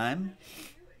Queen time.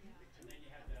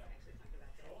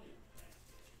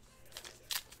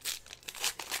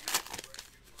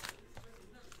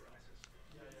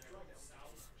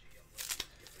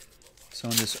 So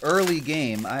in this early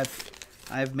game,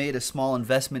 I've made a small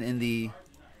investment in the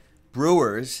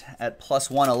Brewers at plus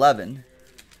 111.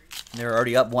 They're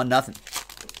already up 1-0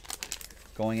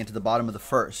 going into the bottom of the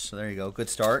first. So there you go. Good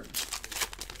start.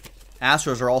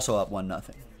 Astros are also up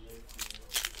 1-0.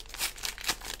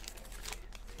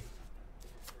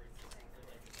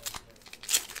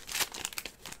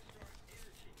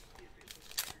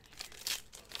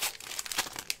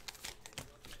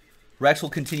 Rex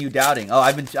will continue doubting. Oh,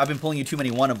 I've been pulling you too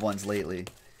many 1-of-1s lately.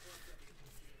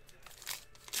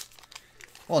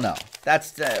 Well, no,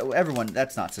 that's everyone.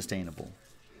 That's not sustainable.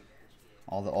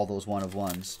 All those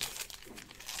 1-of-1s.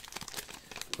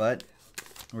 But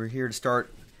we're here to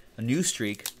start a new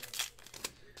streak,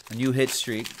 a new hit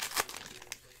streak.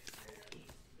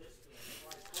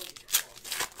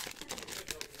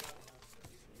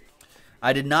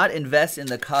 I did not invest in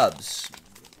the Cubs.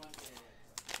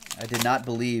 I did not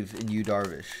believe in Yu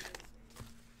Darvish.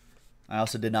 I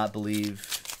also did not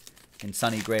believe in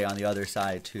Sonny Gray on the other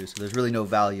side, too. So there's really no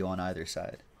value on either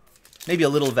side. Maybe a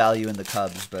little value in the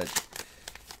Cubs, but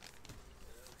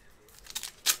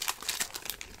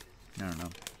I don't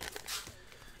know.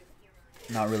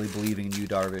 Not really believing in Yu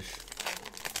Darvish.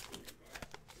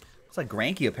 Looks like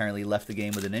Greinke apparently left the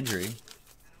game with an injury.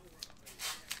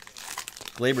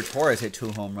 Gleyber Torres hit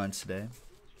 2 home runs today.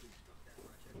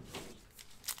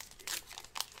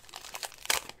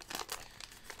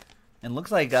 And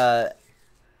looks like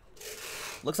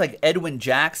Edwin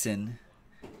Jackson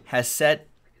has set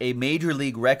a major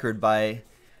league record by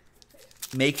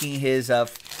making his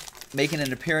making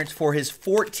an appearance for his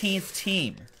 14th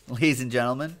team, ladies and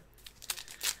gentlemen.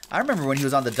 I remember when he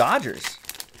was on the Dodgers.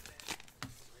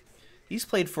 He's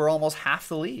played for almost half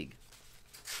the league.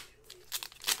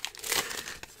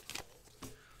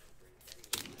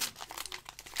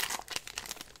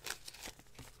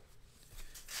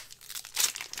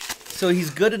 So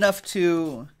he's good enough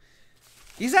to...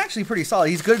 He's actually pretty solid.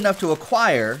 He's good enough to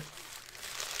acquire,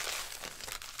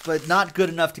 but not good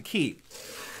enough to keep.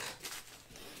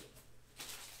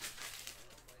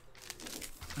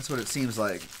 That's what it seems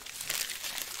like.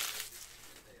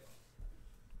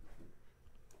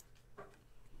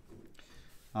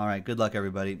 All right, good luck,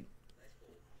 everybody.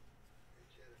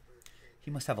 He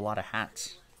must have a lot of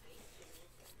hats.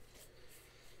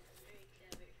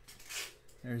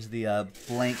 There's the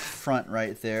blank front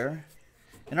right there.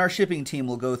 And our shipping team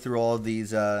will go through all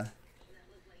these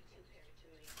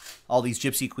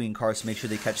Gypsy Queen cards to make sure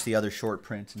they catch the other short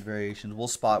prints and variations. We'll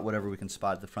spot whatever we can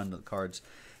spot at the front of the cards.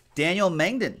 Daniel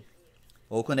Mengden,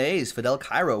 Oakland A's, Fidel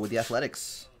Cairo with the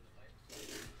Athletics.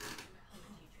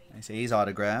 Nice A's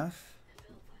autograph.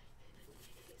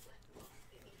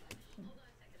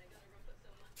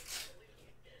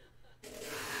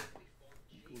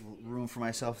 A little room for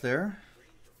myself there.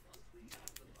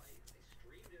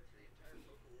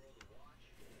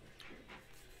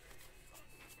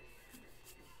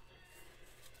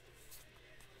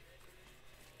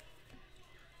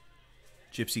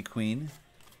 Gypsy Queen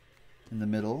in the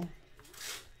middle.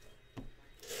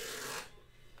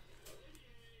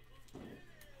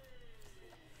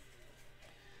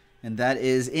 And that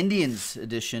is Indians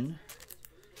edition.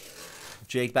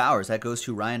 Jake Bowers. That goes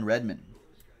to Ryan Redmond.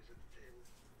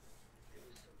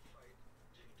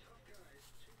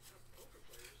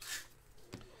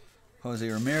 Jose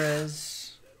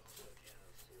Ramirez.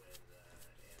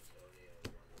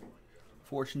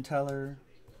 Fortune Teller.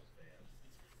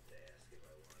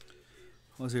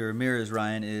 Jose Ramirez,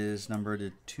 Ryan, is numbered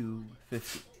to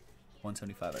 250.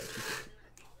 175 out of 250.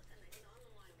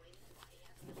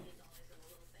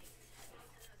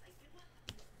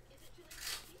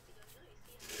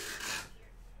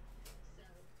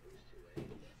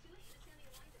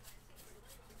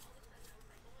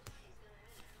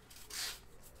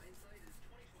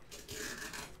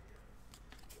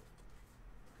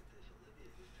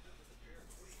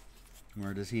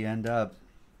 Where does he end up?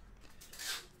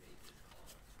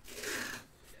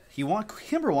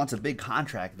 Kimber wants a big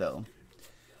contract, though.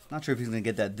 Not sure if he's going to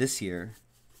get that this year.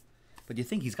 But you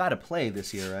think he's got to play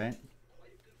this year, right?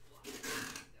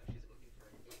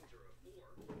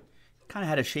 Kind of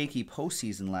had a shaky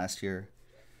postseason last year.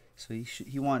 So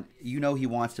he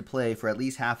wants to play for at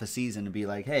least half a season to be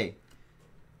like, hey,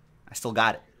 I still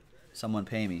got it. Someone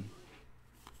pay me.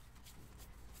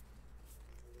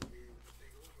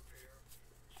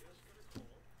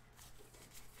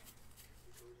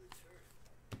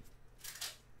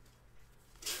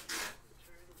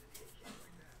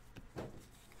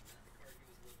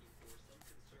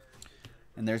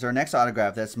 And there's our next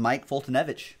autograph. That's Mike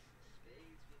Fultonevich.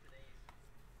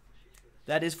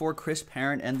 That is for Chris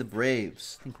Parent and the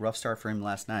Braves. I think rough start for him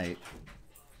last night.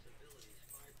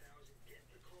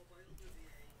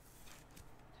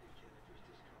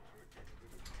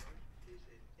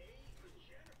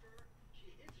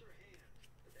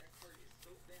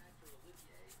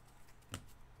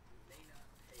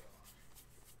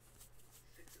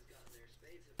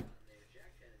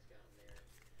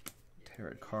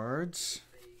 Tarot cards.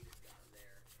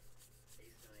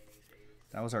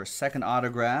 That was our second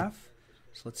autograph.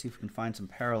 So let's see if we can find some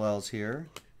parallels here.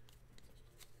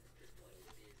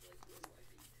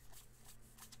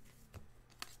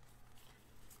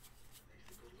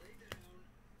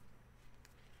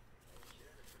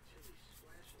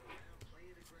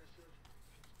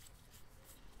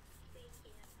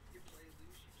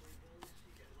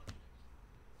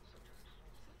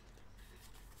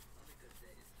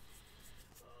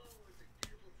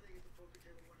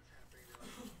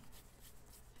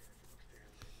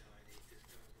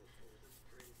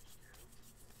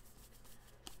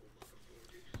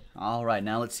 All right,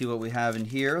 now let's see what we have in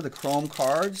here. The Chrome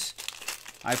cards.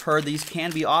 I've heard these can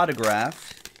be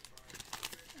autographed.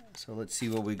 So let's see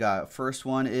what we got. First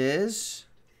one is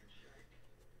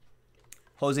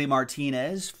Jose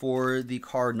Martinez for the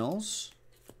Cardinals.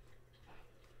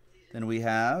 Then we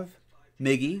have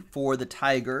Miggy for the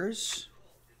Tigers.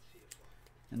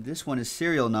 And this one is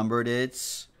serial numbered.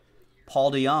 It's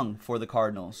Paul DeYoung for the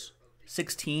Cardinals.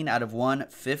 16 out of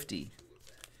 150.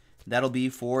 That'll be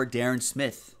for Darren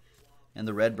Smith and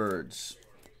the Redbirds.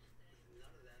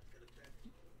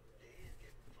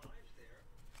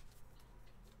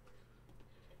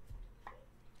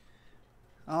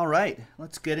 All right,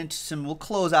 let's get into some. We'll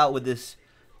close out with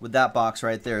that box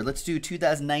right there. Let's do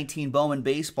 2019 Bowman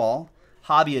Baseball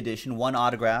Hobby Edition, 1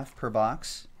 autograph per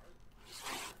box.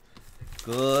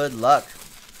 Good luck.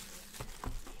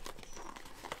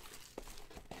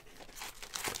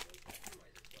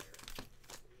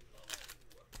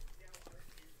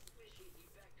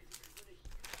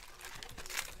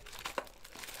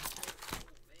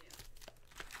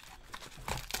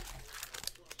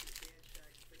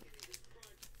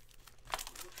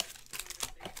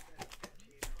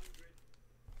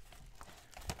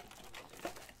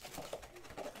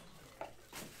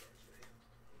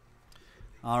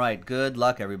 All right, good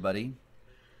luck, everybody.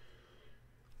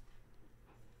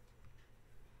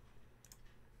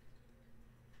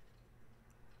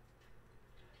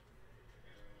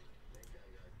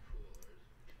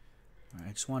 All right,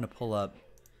 I just want to pull up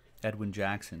Edwin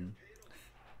Jackson.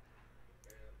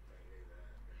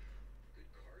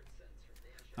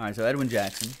 All right, so Edwin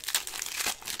Jackson.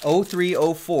 03,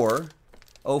 04,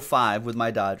 05 with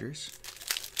my Dodgers.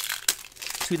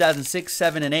 2006,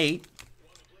 7, and 8.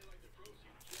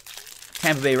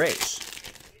 Tampa Bay Rays.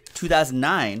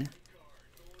 2009,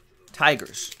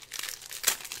 Tigers.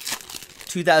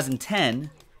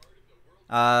 2010,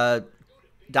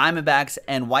 Diamondbacks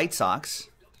and White Sox.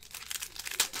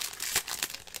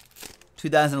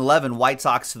 2011, White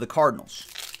Sox to the Cardinals.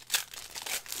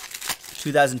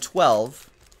 2012,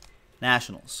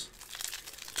 Nationals.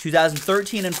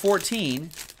 2013 and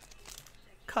 14,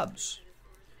 Cubs.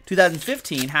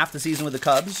 2015, half the season with the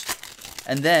Cubs.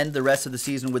 And then the rest of the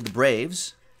season with the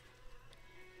Braves.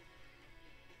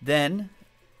 Then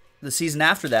the season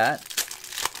after that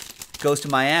goes to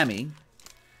Miami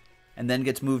and then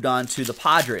gets moved on to the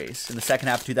Padres in the second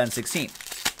half of 2016.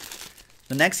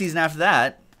 The next season after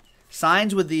that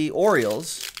signs with the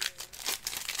Orioles,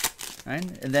 right?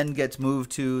 And then gets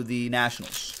moved to the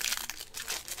Nationals.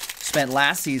 Spent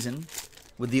last season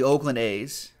with the Oakland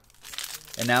A's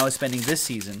and now is spending this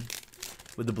season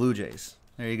with the Blue Jays.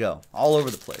 There you go. All over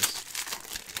the place.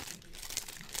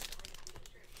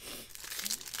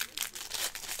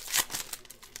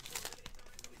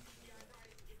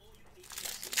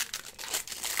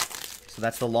 So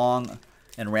that's the long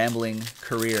and rambling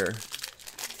career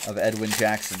of Edwin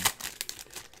Jackson,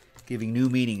 giving new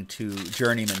meaning to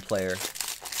journeyman player.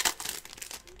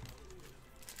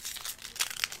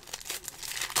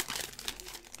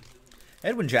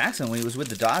 Edwin Jackson, when he was with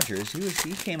the Dodgers,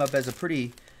 he came up as a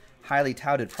pretty highly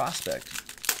touted prospect.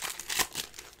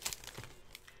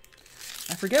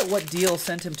 I forget what deal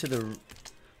sent him to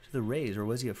the Rays, or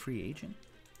was he a free agent?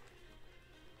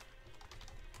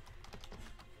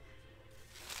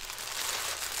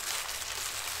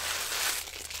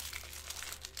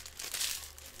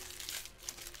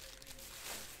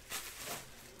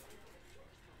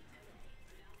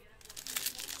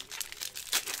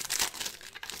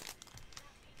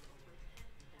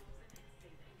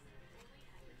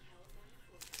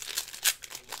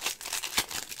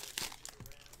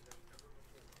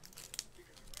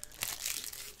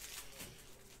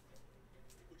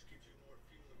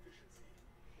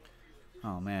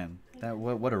 Oh man,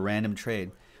 what a random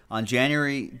trade. In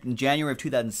January of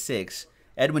 2006,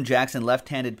 Edwin Jackson,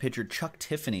 left-handed pitcher Chuck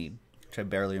Tiffany, which I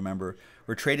barely remember,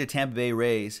 were traded to Tampa Bay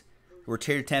Rays. Were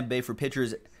traded to Tampa Bay for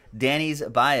pitchers Danny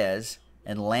Baez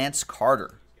and Lance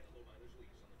Carter.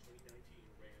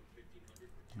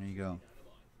 There you go.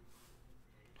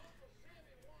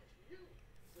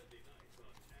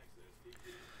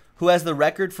 Who has the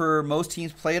record for most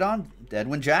teams played on?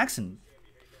 Edwin Jackson.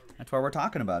 That's why we're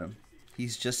talking about him.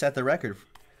 He's just set the record,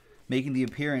 making the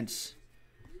appearance.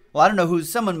 Well, I don't know who.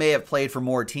 Someone may have played for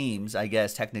more teams, I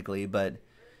guess, technically, but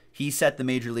he set the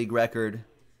major league record,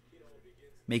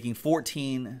 making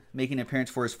an appearance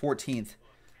for his 14th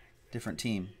different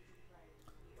team.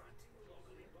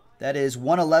 That is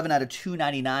 111 out of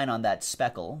 299 on that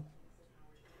speckle.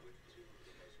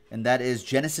 And that is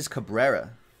Genesis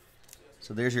Cabrera.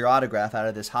 So there's your autograph out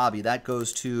of this hobby. That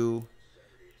goes to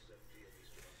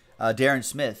Darren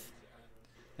Smith.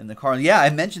 And the Cardinals. Yeah,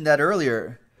 I mentioned that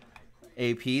earlier,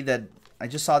 AP, that I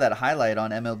just saw that highlight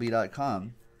on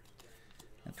MLB.com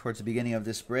towards the beginning of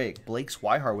this break. Blake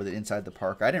Swihart with it inside the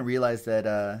park. I didn't realize that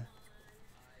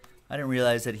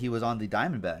he was on the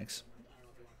Diamondbacks.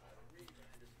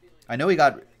 I know he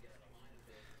got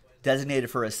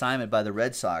designated for assignment by the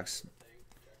Red Sox.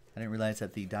 I didn't realize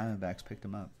that the Diamondbacks picked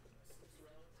him up.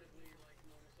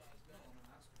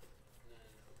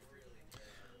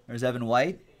 There's Evan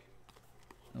White.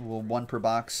 Well, 1 per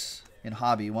box in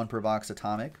hobby, 1 per box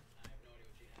atomic.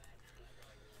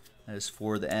 That is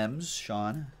for the M's,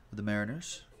 Sean, with the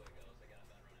Mariners.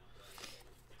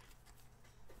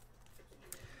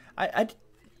 I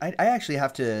actually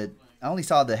have to. I only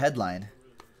saw the headline,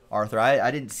 Arthur.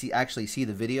 I didn't actually see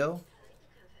the video.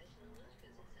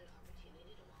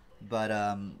 But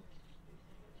I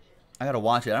gotta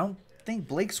watch it. I don't think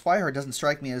Blake Swihart doesn't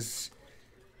strike me as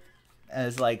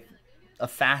like a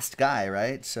fast guy,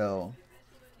 right? So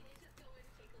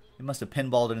he must have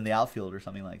pinballed it in the outfield or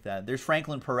something like that. There's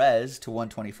Franklin Perez to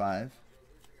 125.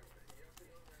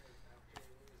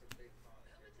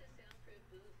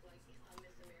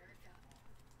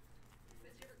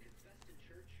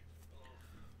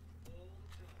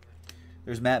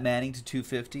 There's Matt Manning to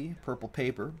 250, purple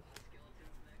paper.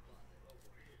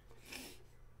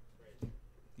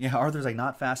 Yeah, Arthur's like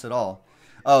not fast at all.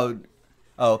 Oh,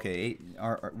 okay.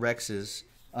 Rex is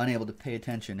unable to pay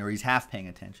attention, or he's half paying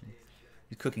attention.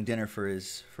 He's cooking dinner for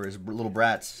his little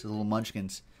brats, his little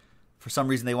munchkins. For some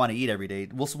reason, they want to eat every day.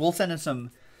 We'll send him some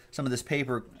of this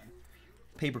paper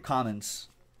commons,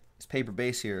 this paper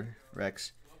base here,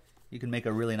 Rex. You can make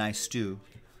a really nice stew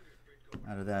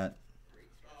out of that.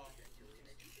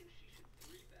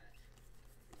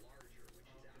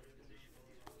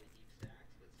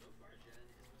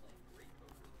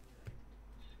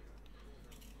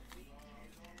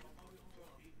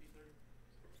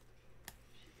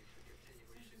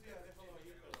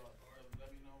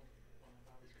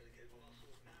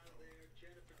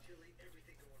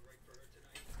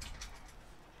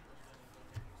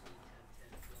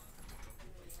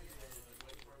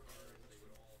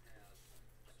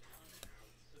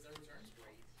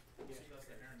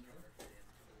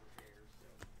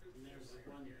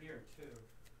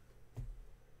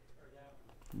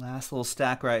 Last little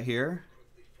stack right here.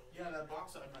 Yeah, that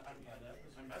box, I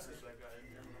messaged that guy.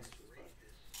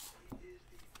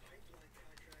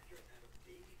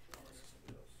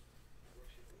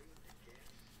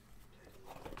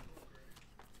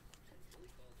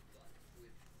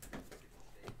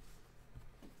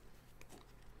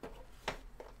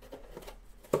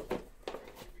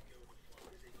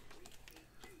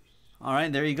 All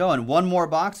right, there you go. And one more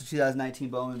box of 2019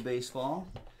 Bowman Baseball.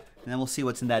 And then we'll see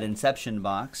what's in that Inception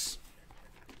box.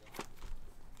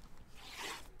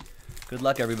 Good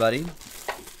luck, everybody.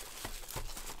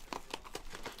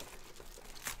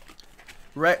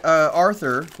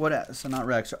 Arthur, so not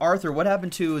Rex. Arthur, what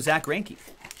happened to Zach Greinke?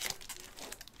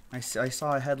 I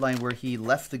saw a headline where he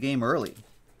left the game early.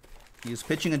 He was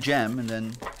pitching a gem, and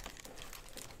then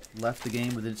left the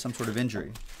game with some sort of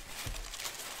injury.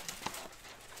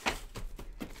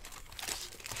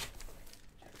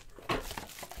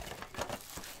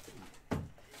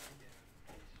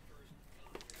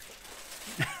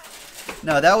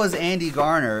 No, that was Andy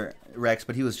Garner, Rex,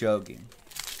 but he was joking.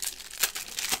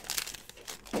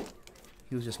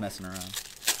 He was just messing around.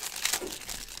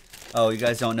 Oh, you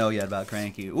guys don't know yet about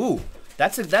Cranky. Ooh,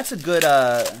 that's a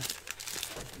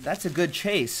good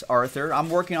chase, Arthur. I'm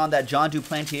working on that John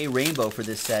Duplantier rainbow for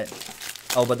this set.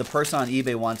 Oh, but the person on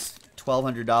eBay wants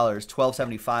 $1,200,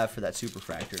 $1,275 for that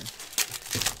superfractor.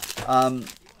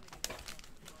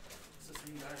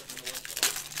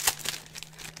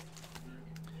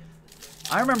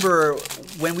 I remember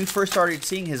when we first started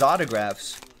seeing his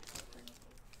autographs,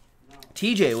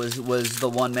 TJ was the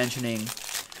one mentioning.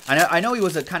 I know he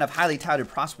was a kind of highly touted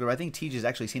prospect, but I think TJ's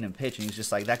actually seen him pitch, and he's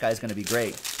just like, that guy's going to be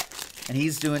great. And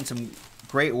he's doing some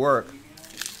great work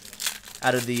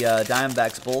out of the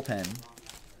Diamondbacks bullpen.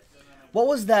 What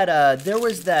was that? What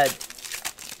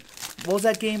was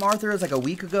that game, Arthur? It was like a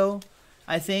week ago,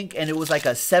 I think, and it was like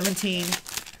a 17.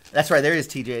 That's right, there is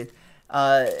TJ.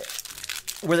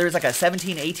 Where there was like a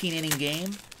 17, 18 inning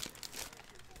game,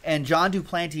 and John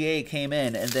Duplantier came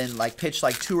in and then like pitched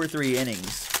like 2 or 3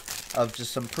 innings of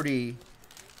just some pretty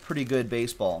good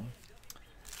baseball.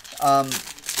 What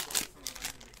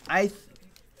are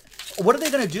they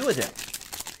going to do with him?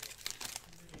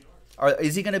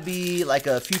 Is he going to be like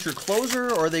a future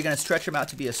closer, or are they going to stretch him out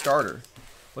to be a starter?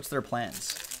 What's their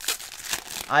plans?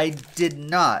 I did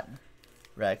not,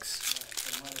 Rex.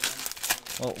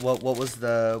 What was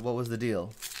the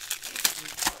deal?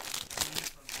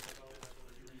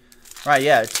 All right,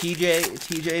 yeah,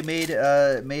 TJ made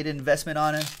an investment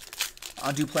on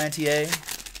Duplantier.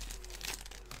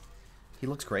 He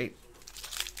looks great.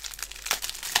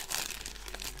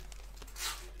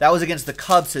 That was against the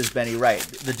Cubs, says Benny. Right,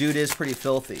 the dude is pretty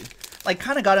filthy. Like,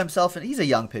 kind of got himself in. He's a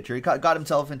young pitcher. He got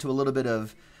himself into a little bit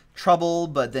of trouble,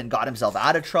 but then got himself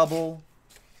out of trouble.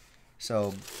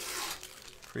 So,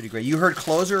 pretty great. You heard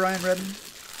closer, Ryan Redden?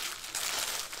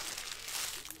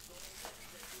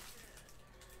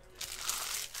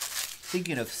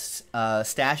 Thinking of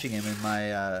stashing him in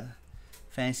my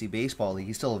fantasy baseball league.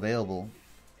 He's still available.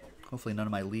 Hopefully, none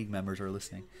of my league members are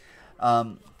listening.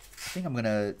 I think I'm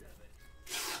gonna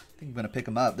pick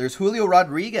him up. There's Julio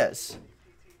Rodriguez.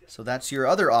 So that's your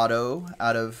other auto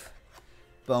out of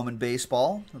Bowman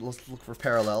Baseball. Let's look for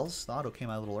parallels. The auto came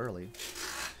out a little early.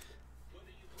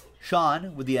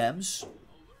 Sean with the M's.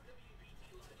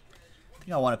 I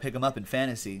think I want to pick him up in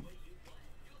fantasy.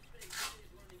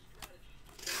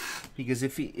 Because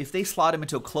if they slot him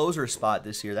into a closer spot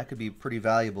this year, that could be pretty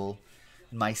valuable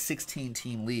in my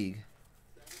 16-team league.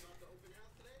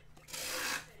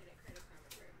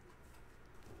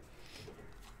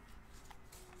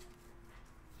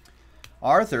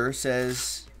 Arthur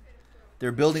says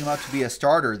they're building him up to be a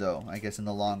starter, though, I guess, in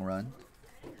the long run.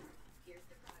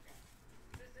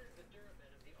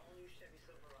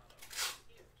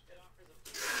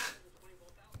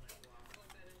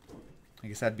 I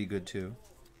guess that'd be good, too.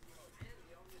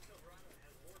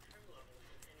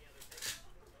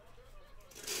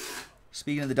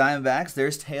 Speaking of the Diamondbacks,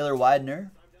 there's Taylor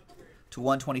Widener to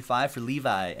 125 for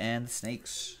Levi and the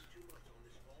Snakes.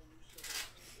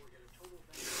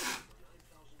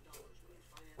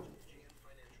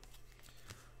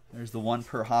 There's the 1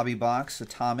 per hobby box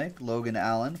Atomic Logan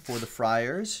Allen for the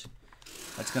Friars.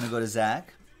 That's going to go to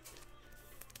Zach.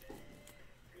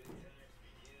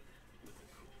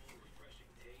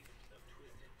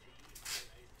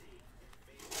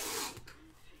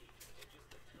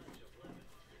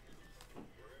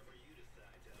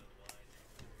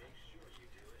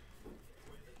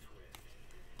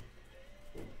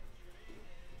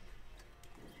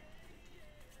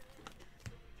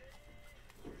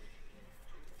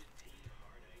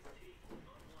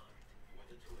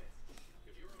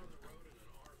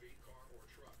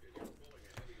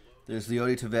 There's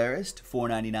Leody Taveras to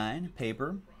 $4.99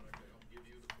 paper.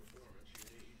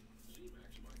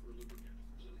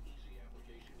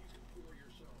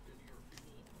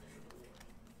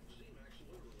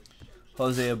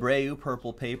 Jose Abreu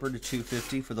purple paper to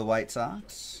 $2.50 for the White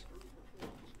Sox.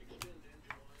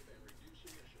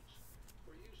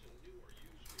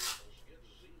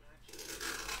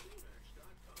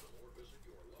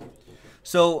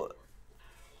 So,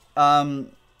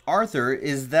 Arthur,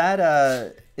 is that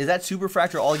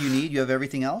Superfractor all you need? You have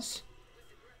everything else?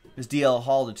 There's DL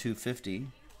Hall to $2.50.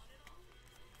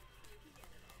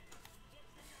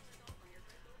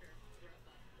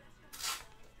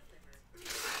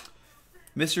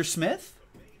 Mr. Smith?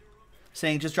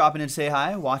 saying just dropping in to say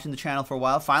hi, watching the channel for a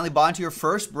while. Finally bought into your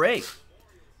first break.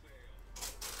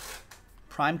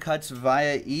 Prime cuts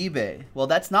via eBay. Well,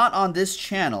 that's not on this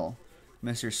channel,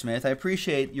 Mr. Smith. I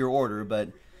appreciate your order, but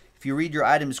if you read your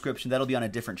item description, that'll be on a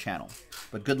different channel.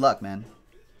 But good luck, man.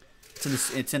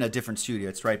 It's in a different studio.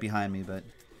 It's right behind me, but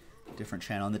different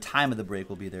channel. And the time of the break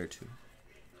will be there too.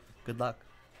 Good luck.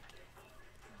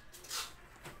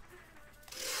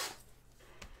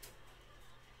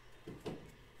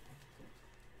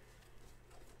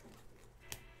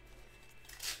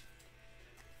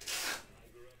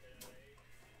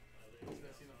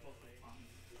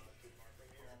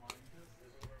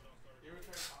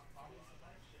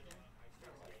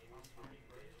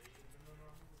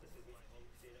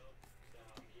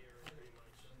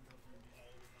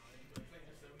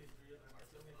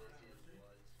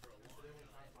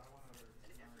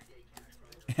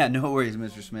 Yeah, no worries,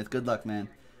 Mr. Smith. Good luck, man.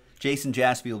 Jason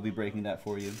Jaspy will be breaking that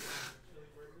for you.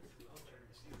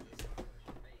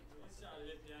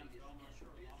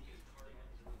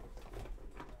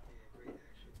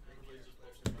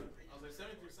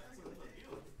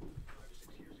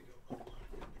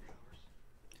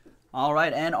 All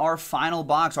right, and our final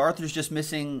box. Arthur's just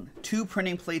missing 2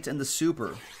 printing plates and the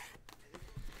super.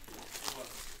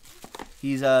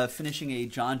 He's finishing a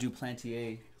John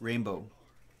Duplantier rainbow.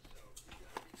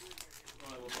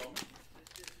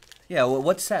 Yeah, well,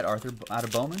 what's set, Arthur? Out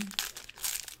of Bowman?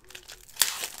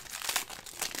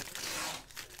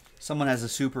 Someone has a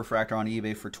super fractor on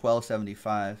eBay for $12.75.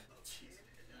 Yeah,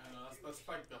 no, that's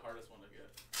like the hardest one to get.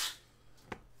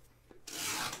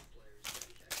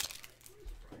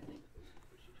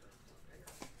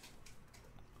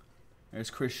 There's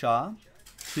Chris Shaw.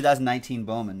 2019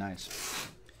 Bowman, nice.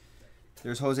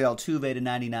 There's Jose Altuve to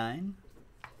 99.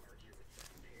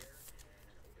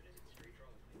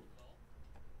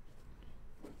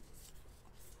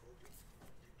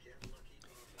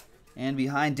 And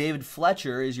behind David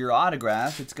Fletcher is your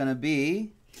autograph. It's going to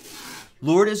be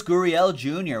Lourdes Gurriel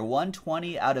Jr.,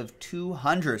 120 out of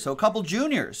 200. So a couple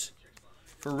juniors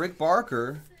for Rick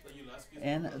Barker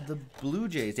and the Blue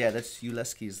Jays. Yeah, that's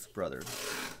Uleski's brother.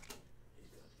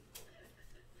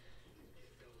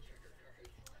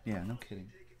 Yeah, no kidding.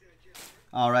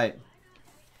 All right.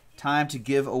 Time to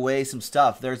give away some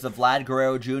stuff. There's the Vlad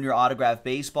Guerrero Jr. autograph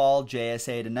baseball,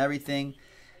 JSA and everything.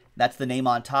 That's the name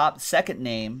on top. Second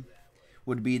name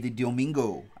would be the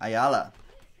Domingo Ayala.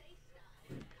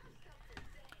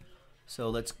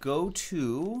 So let's go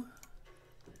to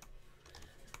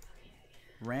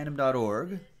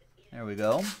random.org. There we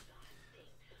go.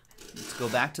 Let's go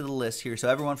back to the list here. So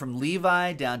everyone from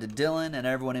Levi down to Dylan and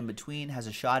everyone in between has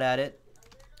a shot at it.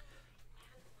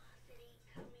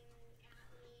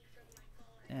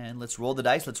 And let's roll the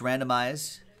dice. Let's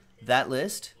randomize that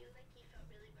list.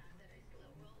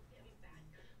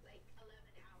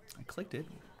 I clicked it.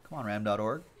 Come on,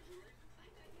 random.org.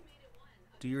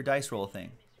 Do your dice roll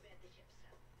thing.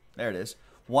 There it is.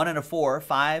 1 and a 4,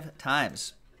 5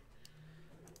 times.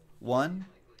 1,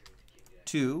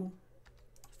 2,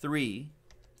 3,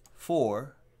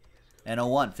 4, and a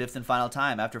 1. Fifth and final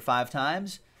time. After 5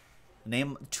 times,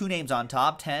 name 2 names on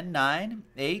top. 10, 9,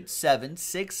 8, 7,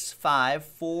 6, 5,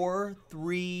 4,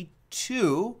 3,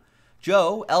 2.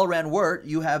 Joe, Elran Wirt,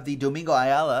 you have the Domingo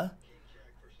Ayala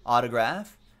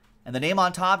autograph. And the name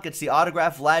on top gets the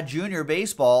autograph Vlad Jr.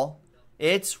 baseball.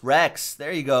 It's Rex.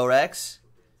 There you go, Rex.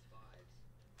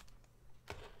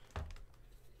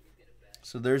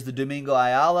 So there's the Domingo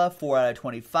Ayala, 4 out of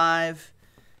 25.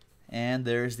 And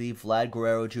there's the Vlad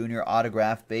Guerrero Jr.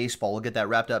 autograph baseball. We'll get that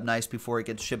wrapped up nice before it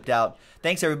gets shipped out.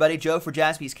 Thanks, everybody. Joe for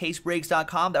Jaspy's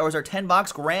CaseBreaks.com. That was our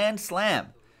 10-box Grand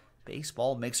Slam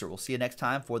baseball mixer. We'll see you next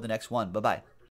time for the next one. Bye-bye.